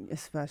men?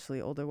 Especially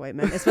older white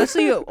men.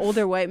 Especially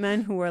older white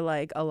men who were,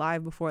 like,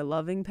 alive before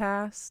loving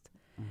passed.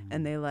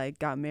 And they, like,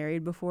 got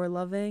married before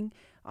loving.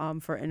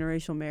 For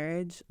interracial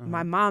marriage,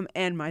 my mom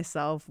and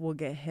myself will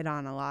get hit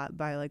on a lot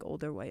by like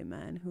older white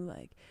men who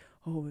like,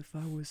 oh, if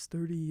I was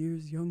 30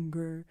 years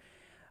younger,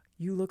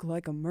 you look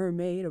like a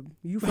mermaid.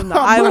 You from the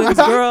islands,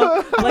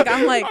 girl. Like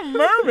I'm like a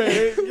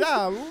mermaid.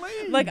 Yeah,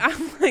 like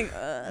I'm like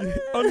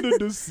under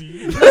the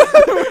sea.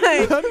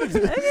 like,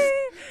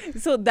 okay.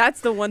 So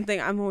that's the one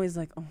thing I'm always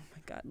like, oh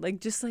my god,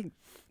 like just like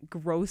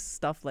gross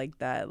stuff like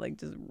that like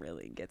just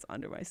really gets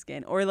under my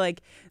skin. Or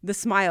like the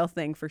smile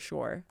thing for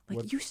sure. Like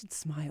What? you should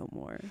smile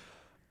more.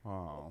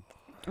 Oh.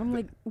 I'm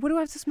like, what do I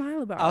have to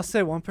smile about? I'll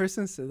say one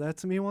person said that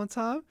to me one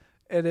time,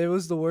 and it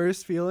was the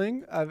worst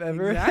feeling I've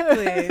ever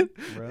Exactly. had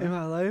Really? in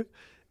my life.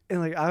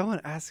 And like I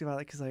want to ask about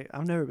it because like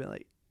I've never been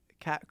like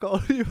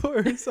catcalled before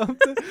or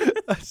something.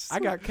 I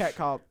got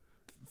catcalled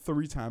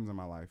 3 times in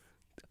my life.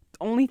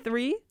 Only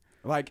 3?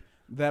 Like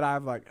that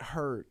I've like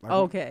heard. Like,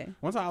 Okay.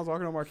 One time I was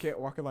walking on Marquette,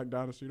 walking like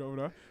down the street over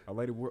there. A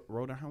lady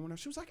rolled down her window.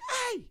 She was like,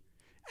 "Hey,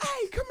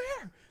 come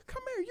here,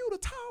 you the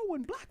tall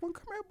one, black one,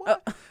 come here,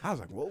 boy." I was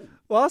like, "Whoa."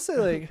 Well, I'll say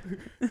like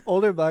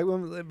older black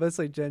women, but it's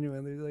like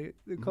genuinely like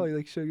they call you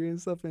like sugar and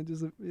stuff, and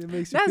just it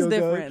makes you That's feel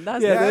different. good.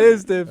 That's yeah, that different.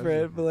 is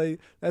different. But like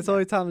that's the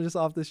only time just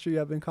off the street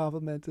I've been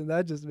complimented.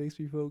 That just makes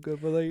me feel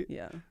good. But like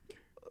Yeah.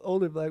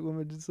 older black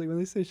women, just like when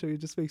they say sugar, it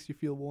just makes you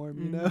feel warm.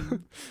 You know,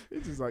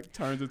 It just like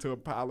turns into a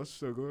pile of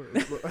sugar.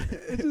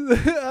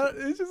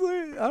 it's just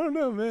like I don't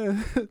know,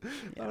 man. I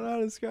don't know how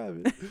to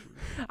describe it.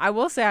 I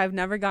will say I've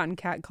never gotten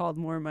catcalled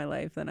more in my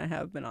life than I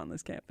have been on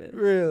this campus.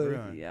 Really?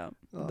 Really? Yeah.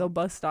 Oh. The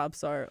bus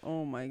stops are,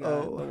 oh my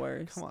God, Oh, the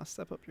worst. Come on,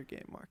 step up your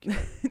game, Mark.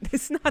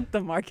 It's not the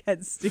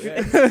Marquette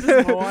students. It's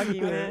just Milwaukee,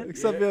 man.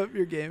 Step up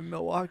your game,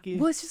 Milwaukee.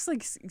 Well, it's just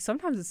like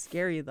sometimes it's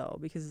scary though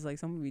because it's like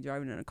someone will be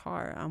driving in a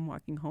car. I'm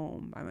walking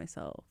home by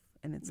myself,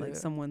 and it's like Yeah.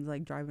 someone's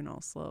like driving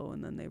all slow,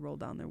 and then they roll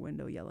down their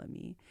window, yell at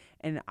me.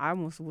 And I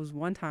almost was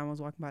one time I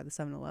was walking by the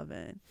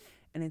 7-Eleven,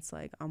 and it's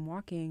like I'm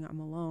walking, I'm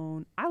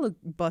alone. I look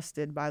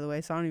busted, by the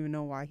way, so I don't even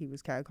know why he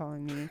was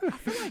catcalling me.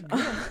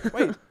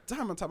 Wait,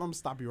 time. I'm gonna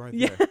stop you right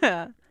there.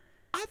 Yeah.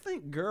 I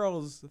think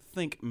girls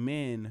think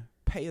men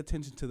pay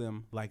attention to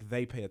them like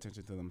they pay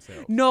attention to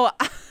themselves. No.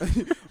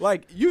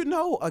 Like,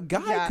 a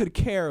guy Yeah. could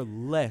care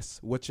less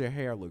what your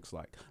hair looks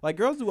like. Like,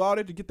 girls do all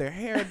that to get their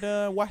hair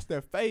done, wash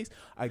their face.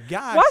 A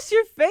guy... Wash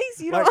your face.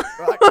 You don't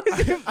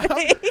wash your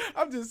face.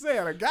 I'm just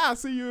saying, a guy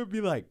see you and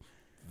be like,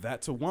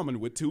 that's a woman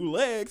with 2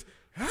 legs.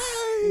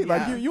 Hey,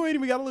 like Yeah. you ain't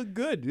even gotta look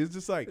good. It's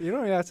just like, You don't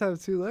even have to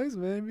have 2 legs,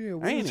 man. Be a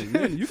ain't it?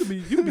 wheelchair. Man, you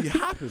could be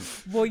hopping.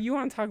 Well, you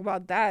want to talk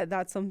about that?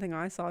 That's something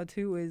I saw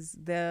too. Is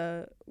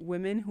the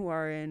women who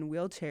are in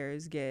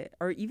wheelchairs get,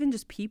 or even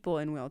just people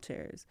in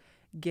wheelchairs,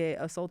 get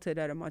assaulted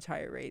at a much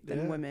higher rate than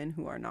Yeah. women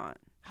who are not.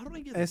 How do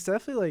they get? And it's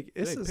definitely like Do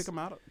it's they just, pick them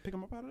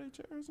up out of their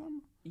chair or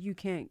something? You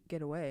can't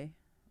get away.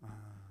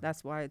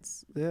 That's why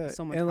it's yeah.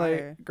 so much and like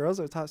higher. girls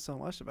are taught so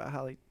much about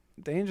how like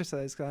dangerous that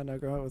is. 'Cause I know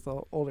growing up with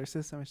an older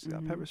sister, and she's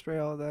got Mhm. pepper spray,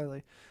 all that,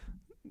 like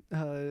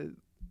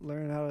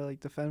learning how to like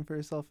defend for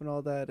yourself and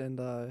all that. And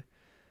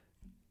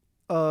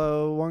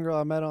one girl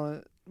I met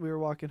we were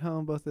walking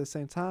home both at the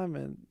same time,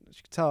 and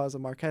she could tell I was a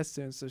Marquette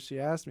student, so she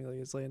asked me like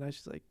it's late at night.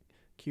 She's like,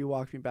 "Can you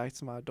walk me back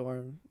to my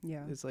dorm?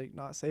 Yeah. It's like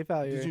not safe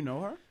out here." Did you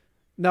know her?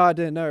 No, I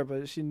didn't know her,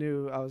 but she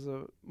knew I was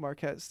a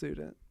Marquette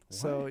student.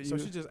 So What? So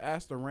she just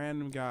asked a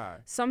random guy.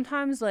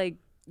 Sometimes like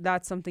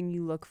that's something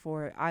you look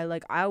for. I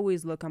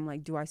always look. I'm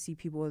like, do I see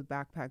people with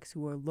backpacks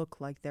who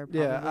look like they're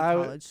probably Yeah, I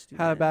college students?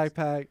 had a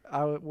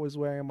backpack. was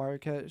wearing a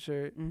Marquette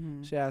shirt.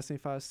 Mm-hmm. She asked me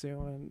if I was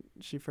student when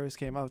she first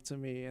came up to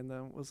me, and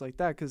then was like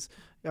that because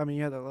I mean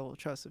you had that level of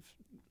trust if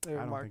they were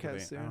I Marquette don't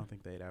student.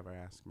 think they'd ever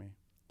ask me.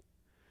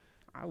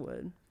 I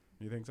would.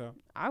 You think so?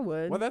 I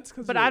would. Well, that's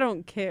because. But I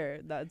don't care.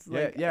 That's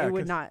Yeah, like yeah, it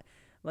would 'cause- not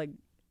like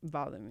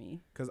bother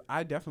me. Because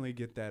I definitely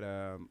get that.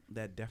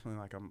 That definitely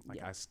like I'm like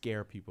Yeah. I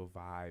scare people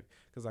vibe.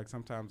 Because like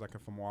sometimes like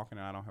if I'm walking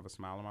and I don't have a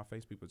smile on my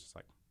face, people just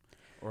like.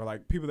 Or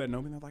like people that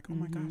know me, they're like, "Oh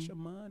my gosh,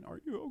 Aman,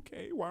 are you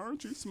okay? Why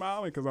aren't you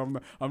smiling?" Because I'm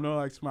not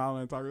like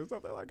smiling and talking and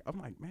stuff. They're like, I'm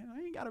like, man, I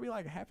ain't gotta be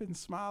like happy and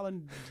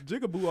smiling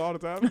jigaboo all the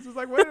time. It's just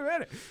like, wait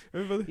a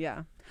minute.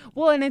 Yeah.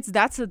 Well, and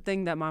that's the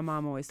thing that my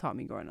mom always taught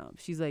me growing up.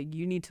 She's like,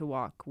 you need to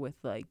walk with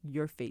like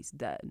your face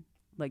dead,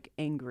 like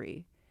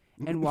angry,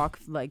 and walk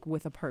like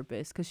with a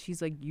purpose. Because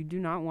she's like, you do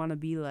not want to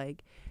be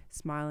like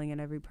smiling at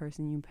every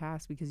person you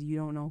pass because you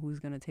don't know who's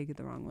gonna take it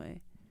the wrong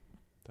way.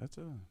 That's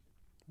a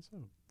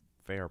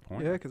fair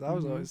point. Yeah, because I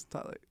was always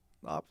taught like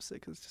the opposite.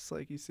 Because just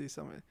like you see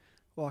somebody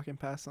walking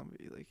past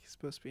somebody, like you're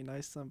supposed to be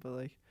nice to them, but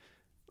like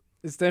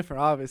it's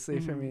different, obviously,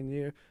 for me and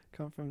you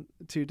come from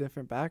two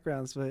different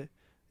backgrounds. But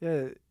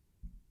yeah,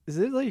 is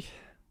it like,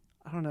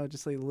 I don't know,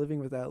 just like living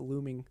with that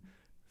looming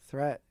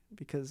threat?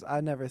 Because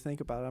I never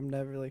think about it. I'm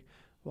never like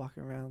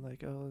walking around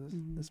like, oh,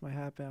 this might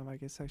happen. I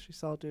might get sexually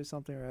assaulted or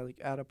something, or like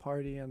at a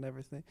party. I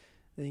never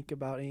think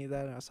about any of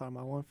that. And I was talking to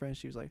my one friend.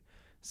 She was like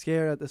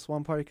scared at this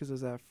one party because it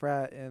was at a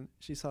frat, and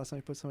she saw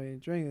somebody put somebody in a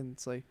drink, and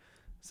it's like,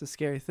 it's a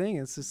scary thing.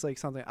 It's just like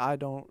something I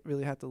don't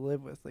really have to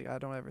live with. Like I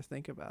don't ever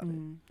think about it.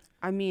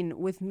 I mean,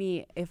 with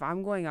me, if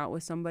I'm going out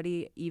with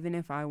somebody, even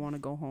if I want to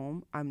go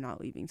home, I'm not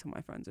leaving till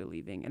my friends are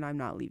leaving, and I'm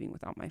not leaving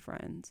without my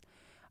friends.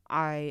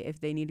 If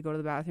they need to go to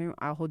the bathroom,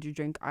 I'll hold your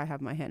drink. I have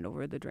my hand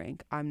over the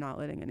drink. I'm not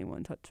letting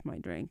anyone touch my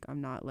drink.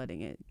 I'm not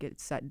letting it get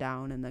set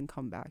down and then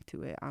come back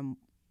to it. I'm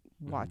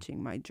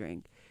watching my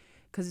drink.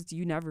 Because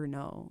you never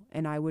know.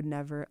 And I would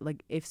never,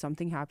 like, if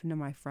something happened to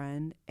my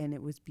friend and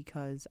it was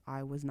because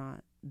I was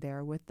not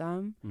there with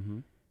them,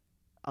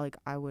 like,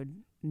 I would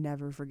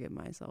never forgive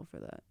myself for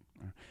that.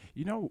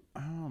 You know,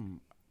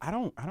 I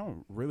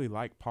don't really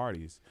like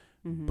parties,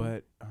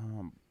 but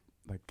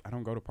like I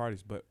don't go to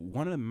parties. But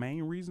one of the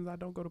main reasons I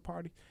don't go to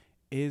parties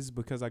is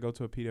because I go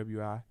to a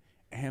PWI,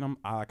 and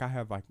I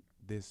have like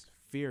this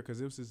fear,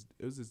 because it was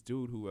this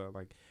dude who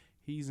like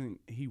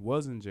he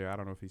was in jail. I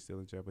don't know if he's still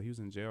in jail, but he was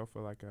in jail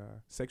for like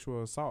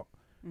sexual assault,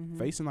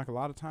 facing like a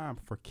lot of time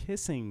for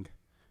kissing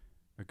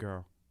a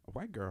girl, a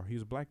white girl. He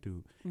was a black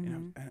dude,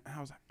 and I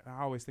was like,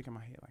 I always think in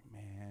my head like,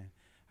 man,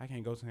 I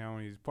can't go to one of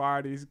these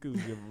parties because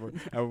if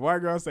a white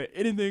girl say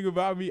anything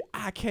about me,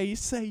 I can't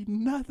say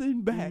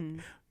nothing back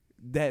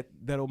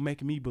that'll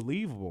make me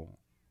believable.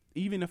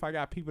 Even if I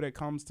got people that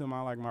comes to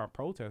my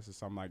protest or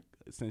something, like,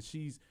 since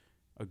she's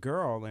a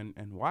girl and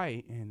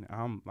white and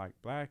I'm like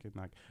black and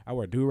like I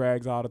wear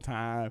do-rags all the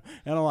time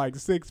and I'm like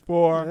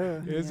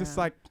 6'4", it's just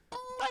like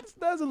that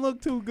doesn't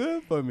look too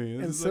good for me.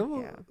 It's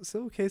and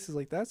civil cases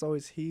like that's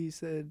always he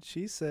said,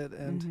 she said,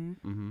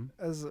 and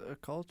as a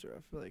culture,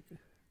 I feel like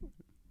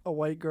a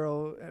white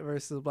girl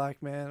versus a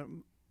black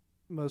man,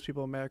 most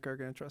people in America are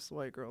going to trust the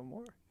white girl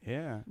more.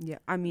 Yeah.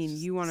 I mean,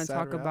 you want to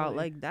talk about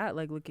like that,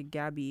 like look at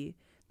Gabby,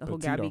 the whole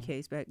Gabby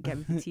case, but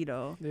Gabby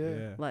Petito.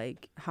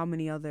 Like how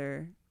many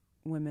other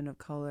women of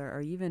color or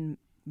even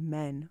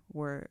men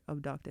were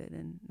abducted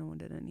and no one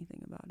did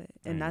anything about it.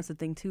 And that's the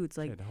thing too. It's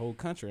like the whole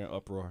country in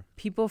uproar.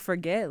 People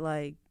forget,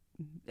 like,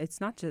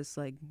 it's not just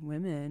like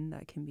women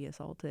that can be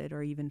assaulted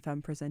or even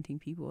femme presenting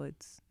people.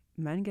 It's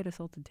men get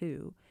assaulted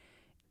too.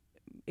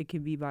 It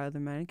could be by other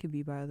men, it could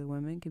be by other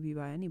women, it could be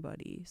by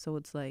anybody. So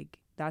it's like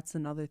that's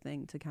another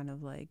thing to kind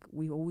of like,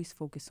 we always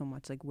focus so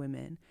much like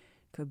women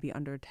could be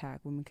under attack,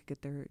 women could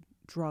get their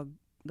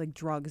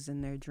drugs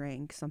in their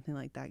drink, something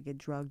like that, get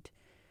drugged,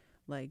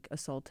 like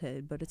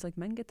assaulted, but it's like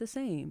men get the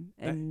same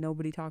and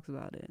nobody talks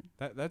about it.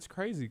 That's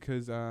crazy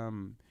because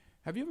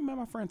have you ever met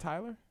my friend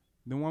Tyler,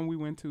 the one we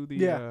went to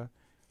the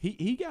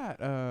he got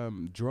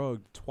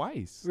drugged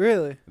twice.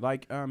 Really?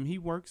 Like he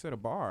works at a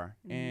bar,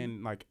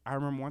 and like I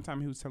remember one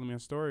time he was telling me a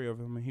story of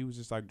him, and he was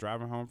just like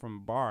driving home from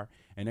a bar,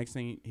 and next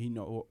thing he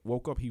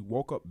woke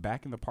up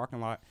back in the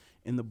parking lot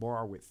in the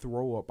bar with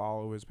throw up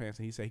all over his pants,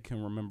 and he said he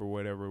couldn't remember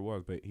whatever it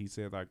was, but he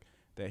said like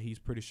that he's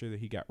pretty sure that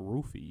he got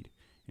roofied.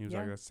 He was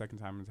like, that's the second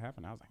time it's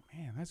happened. I was like,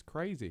 man, that's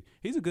crazy.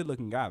 He's a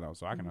good-looking guy, though,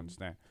 so I can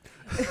understand.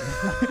 That's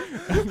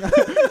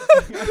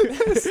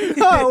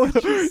not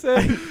what you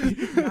said.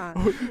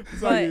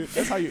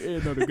 That's how you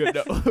end on the good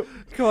note.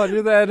 Come on,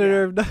 you're the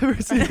editor of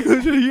Diversity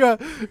Inclusion. You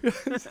got...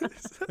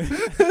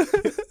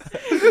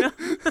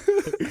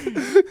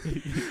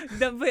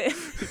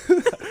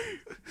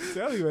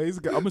 So anyway, I'm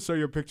going to show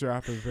you a picture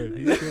after the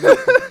video.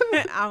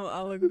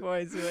 I'll look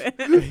forward to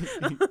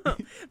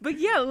it. But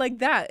yeah, like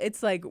that.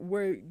 It's like,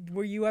 were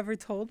you ever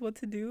told what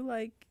to do,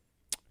 like,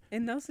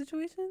 in those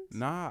situations?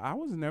 Nah, I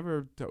was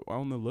never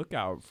on the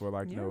lookout for,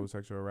 like, no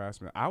sexual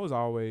harassment. I was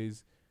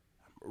always,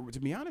 to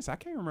be honest, I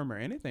can't remember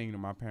anything that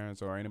my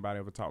parents or anybody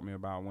ever taught me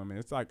about women.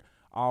 It's like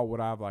all what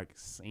I've, like,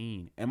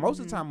 seen. And most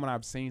of the time when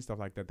I've seen stuff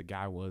like that, the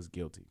guy was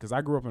guilty. Because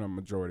I grew up in a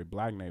majority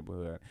black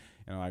neighborhood.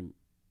 And, like,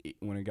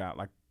 when a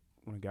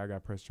guy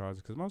got pressed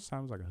charges, because most of the time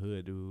it was like a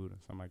hood dude or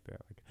something like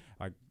that.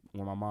 Like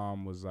when my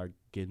mom was like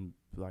getting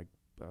like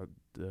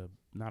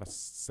not a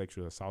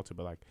sexual assaulted,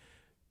 but like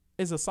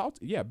is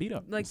assaulted, beat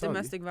up, like assaulted.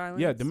 Domestic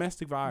violence. Yeah,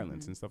 domestic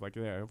violence and stuff like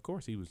that. Of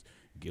course, he was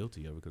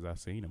guilty of it because I've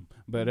seen him.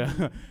 But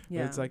but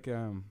it's like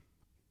I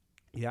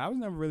was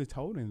never really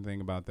told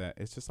anything about that.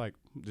 It's just like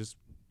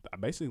I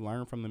basically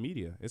learned from the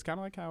media. It's kind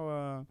of like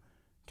how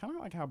kind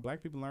of like how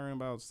black people learn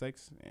about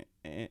sex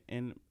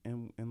in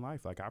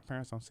life. Like, our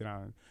parents don't sit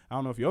down. I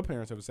don't know if your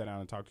parents ever sat down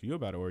and talked to you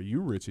about it, or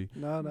you, Richie.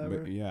 No, never.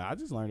 But yeah, I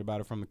just learned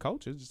about it from the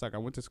coaches. Just like I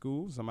went to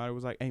school, somebody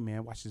was like, "Hey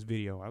man, watch this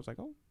video." I was like,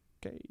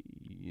 "Okay,"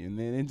 and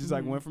then it just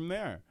like went from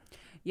there.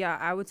 Yeah,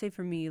 I would say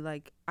for me,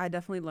 like, I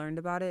definitely learned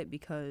about it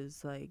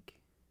because, like,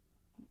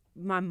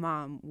 my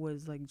mom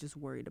was, like, just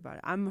worried about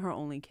it. I'm her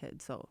only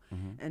kid, so,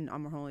 and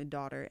I'm her only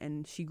daughter,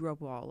 and she grew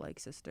up with all, like,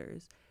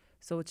 sisters.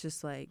 So it's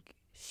just, like,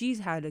 she's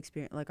had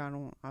experience. Like, I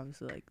don't,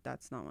 obviously, like,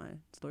 that's not my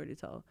story to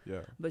tell.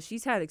 Yeah. But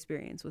she's had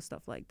experience with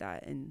stuff like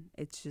that, and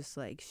it's just,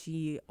 like,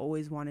 she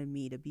always wanted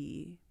me to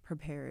be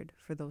prepared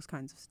for those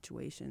kinds of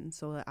situations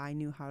so that I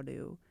knew how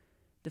to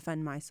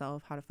defend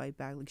myself, how to fight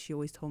back. Like, she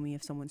always told me,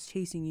 if someone's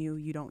chasing you,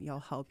 you don't yell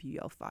help, you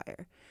yell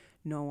fire.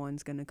 No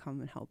one's gonna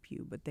come and help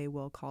you, but they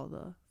will call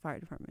the fire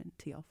department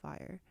to yell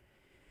fire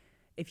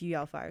if you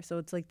yell fire. So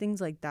it's like things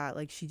like that.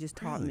 Like, she just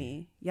taught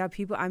me. Yeah,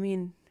 people, I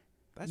mean,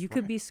 you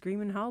could be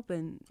screaming help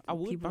and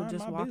people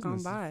just walk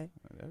on by.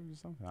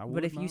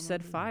 But if you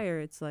said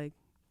fire, it's like,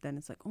 then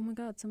it's like, oh my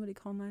God, somebody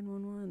call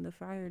 911, the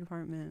fire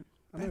department.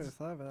 I never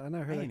thought of it. I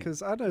never heard that,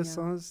 because I know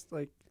songs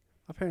like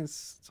my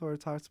parents sort of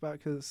talked about,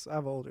 because I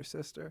have an older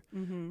sister,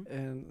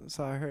 and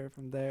so I heard it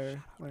from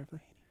there.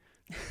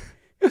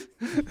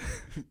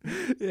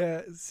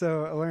 Yeah,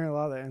 so I learned a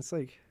lot of that, and it's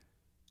like,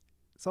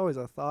 it's always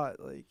a thought,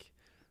 like,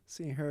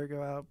 seeing her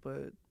go out,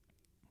 but,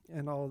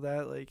 and all of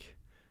that, like,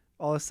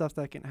 all the stuff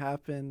that can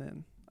happen,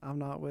 and I'm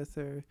not with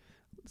her,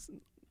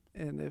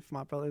 and if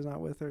my brother's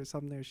not with her or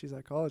something, or she's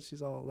at college,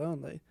 she's all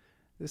alone, like,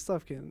 this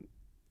stuff can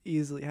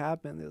easily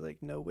happen. There's,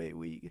 like, no way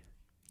we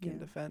can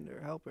defend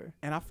her, help her.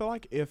 And I feel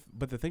like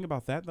but the thing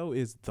about that though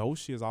is, though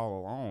she is all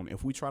alone,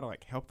 if we try to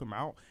like help them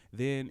out,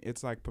 then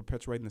it's like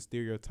perpetuating the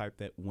stereotype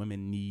that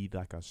women need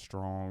like a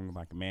strong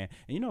like man.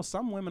 And you know,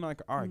 some women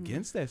like are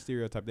against that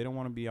stereotype. They don't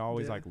want to be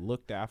always like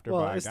looked after by a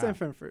guy. Well, it's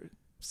different for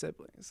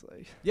siblings,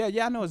 like.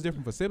 Yeah, I know it's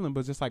different for siblings,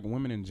 but just like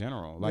women in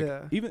general, like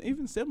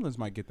even siblings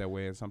might get that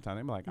way, and sometimes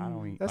they be like, I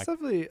don't eat. That's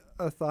definitely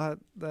a thought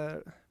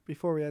that,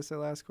 before we ask the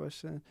last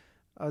question,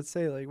 I would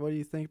say, like, what do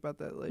you think about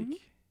that? Like,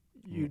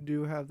 you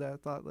do have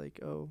that thought,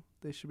 like, oh,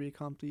 they should be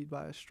accompanied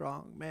by a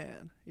strong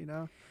man, you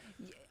know?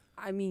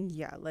 I mean,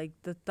 yeah, like,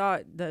 the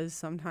thought does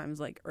sometimes,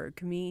 like,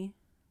 irk me,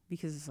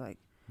 because it's like,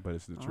 but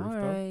it's the truth,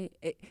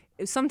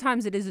 though.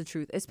 Sometimes it is the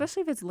truth,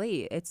 especially if it's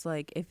late. It's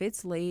like, if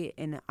it's late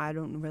and I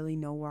don't really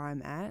know where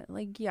I'm at,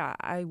 like, yeah,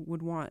 I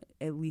would want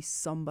at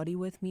least somebody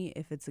with me.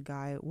 If it's a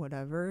guy,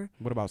 whatever.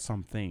 What about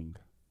something?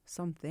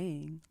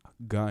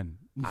 Gun.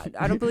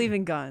 I don't believe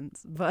in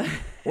guns, but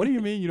what do you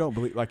mean you don't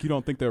believe? Like, you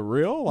don't think they're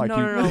real? Like,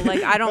 no.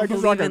 Like, I don't like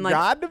believe like in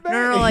like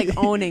no, like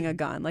owning a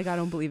gun. Like, I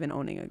don't believe in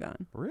owning a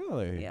gun.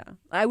 Really? Yeah.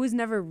 I was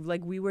never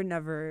like, we were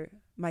never,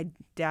 my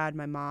dad,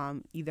 my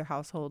mom, either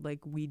household, like,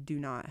 we do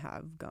not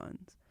have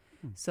guns.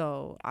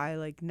 So I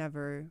like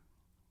never,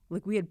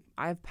 like,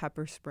 I have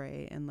pepper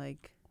spray, and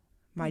like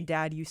my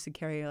dad used to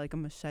carry like a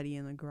machete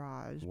in the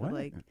garage. What? But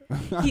like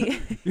he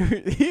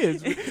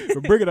is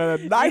bringing a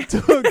knife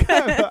to a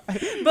gun.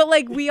 But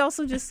like, we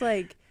also just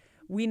like,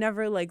 we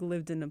never like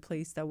lived in a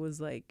place that was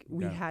like,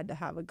 we had to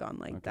have a gun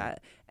like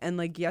that. And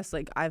like, yes,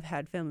 like, I've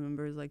had family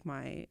members, like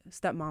my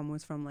stepmom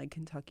was from like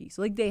Kentucky,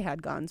 so like they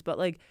had guns, but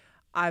like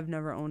I've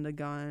never owned a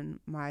gun.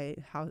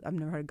 I've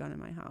never had a gun in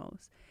my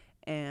house.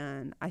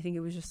 And I think it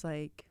was just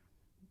like,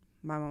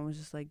 my mom was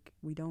just like,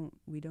 we don't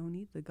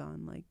need the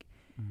gun. Like,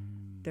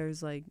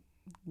 there's like,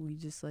 we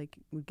just like,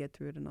 we get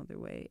through it another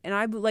way. And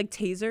I like,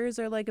 tasers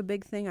are like a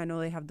big thing. I know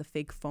they have the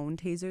fake phone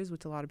tasers,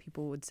 which a lot of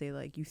people would say,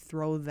 like, you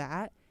throw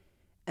that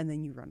and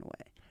then you run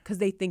away because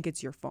they think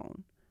it's your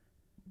phone.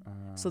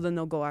 So then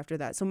they'll go after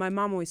that. So my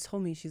mom always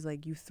told me, she's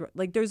like,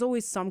 like, there's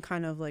always some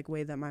kind of like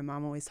way that my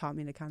mom always taught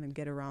me to kind of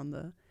get around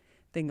the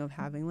thing of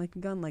having like a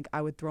gun. Like,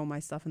 I would throw my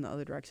stuff in the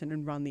other direction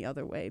and run the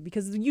other way,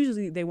 because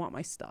usually they want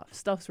my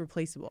stuff's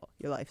replaceable,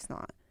 your life's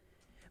not.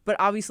 But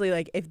obviously,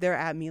 like, if they're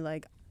at me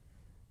like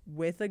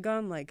with a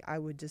gun, like, I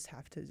would just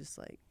have to just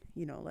like,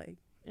 you know, like,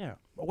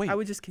 but wait, I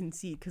would just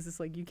concede, because it's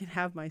like, you can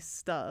have my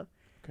stuff.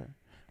 Okay.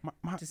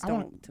 Just I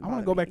want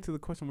to go back to the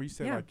question where you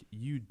said like,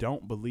 you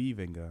don't believe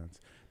in guns.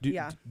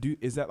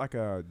 Is that like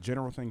a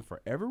general thing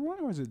for everyone,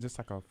 or is it just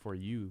like for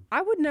you?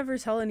 I would never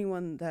tell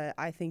anyone that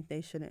I think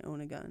they shouldn't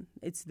own a gun.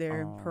 It's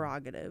their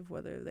prerogative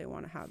whether they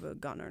want to have a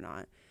gun or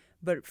not.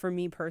 But for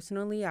me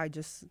personally, I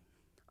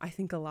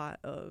think a lot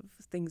of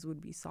things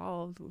would be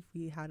solved if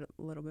we had a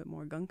little bit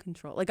more gun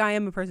control. Like, I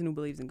am a person who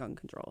believes in gun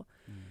control.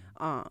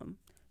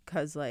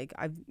 Because, like,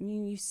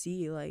 you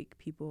see, like,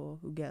 people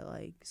who get,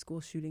 like,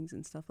 school shootings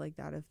and stuff like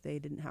that, if they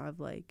didn't have,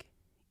 like,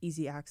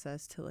 easy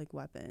access to, like,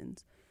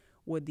 weapons,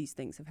 would these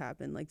things have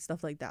happened? Like,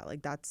 stuff like that.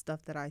 Like, that's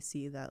stuff that I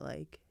see that,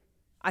 like,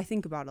 I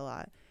think about a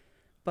lot.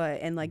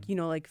 But, and, like, you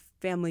know, like,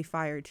 family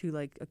fire, too,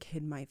 like, a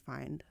kid might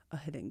find a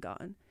hidden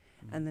gun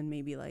and then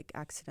maybe, like,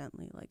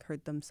 accidentally, like,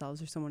 hurt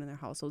themselves or someone in their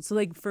household. So,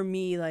 like, for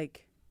me,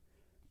 like,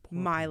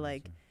 my,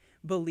 like,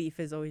 belief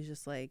is always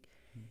just, like,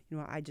 you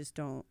know, I just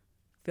don't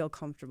feel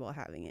comfortable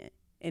having it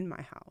in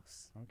my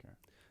house. Okay.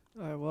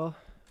 All right, well,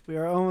 We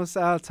are almost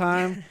out of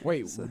time.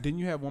 Wait, So- didn't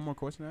you have one more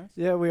question to ask?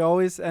 Yeah, we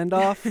always end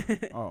off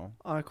Oh,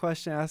 on a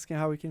question asking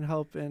how we can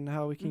help and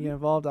how we can get Mhm.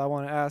 involved. I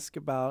want to ask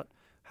about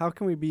how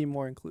can we be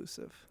more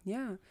inclusive?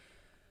 Yeah.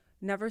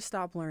 Never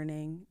stop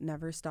learning.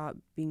 Never stop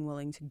being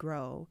willing to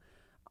grow.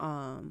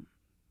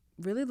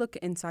 Really look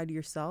inside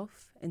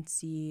yourself and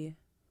see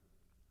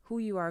who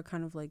you are,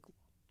 kind of like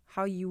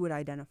how you would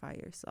identify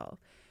yourself,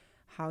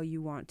 how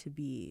you want to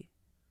be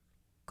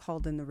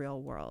called in the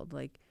real world,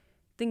 like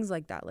things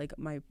like that, like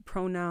my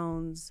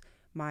pronouns,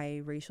 my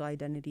racial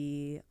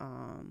identity,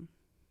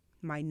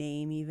 my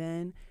name,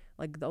 even.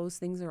 Like those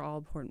things are all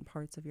important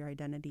parts of your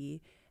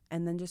identity.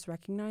 And then just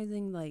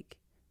recognizing like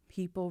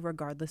people,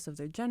 regardless of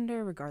their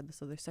gender,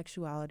 regardless of their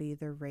sexuality,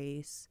 their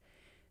race,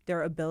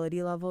 their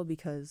ability level,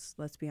 because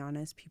let's be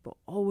honest, people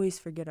always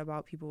forget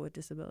about people with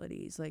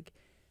disabilities. Like,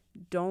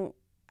 don't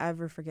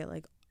ever forget,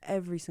 like,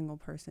 every single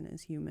person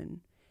is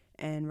human.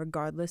 And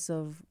regardless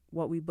of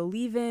what we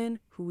believe in,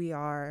 who we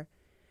are,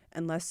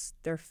 unless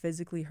they're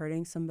physically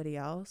hurting somebody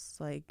else,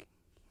 like,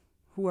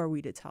 who are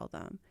we to tell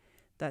them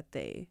that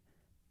they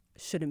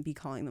shouldn't be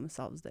calling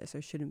themselves this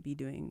or shouldn't be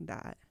doing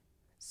that?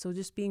 So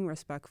just being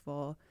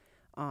respectful.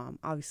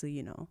 Obviously,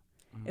 you know,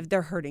 if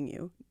they're hurting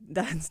you,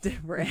 that's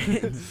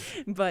different.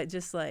 But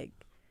just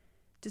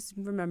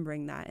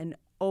remembering that, and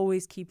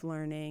always keep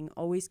learning,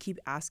 always keep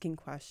asking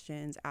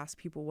questions, ask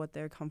people what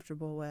they're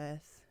comfortable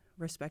with,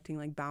 respecting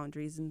like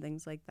boundaries and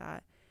things like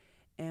that.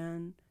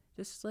 And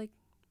just like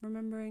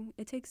remembering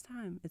it takes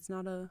time. It's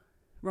not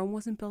Rome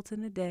wasn't built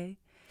in a day.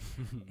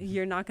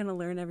 You're not going to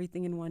learn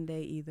everything in one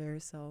day either.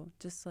 So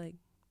just like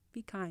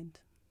be kind.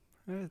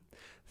 All right.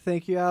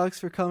 Thank you, Alex,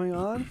 for coming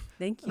on.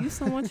 Thank you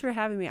so much for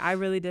having me. I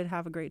really did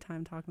have a great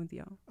time talking with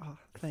y'all. Oh,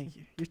 thank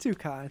you. You're too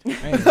kind.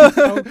 Man,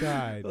 so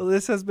God. Well,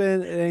 this has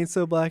been It Ain't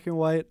So Black and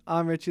White.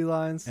 I'm Richie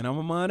Lyons. And I'm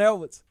Amon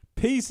Edwards.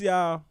 Peace,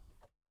 y'all.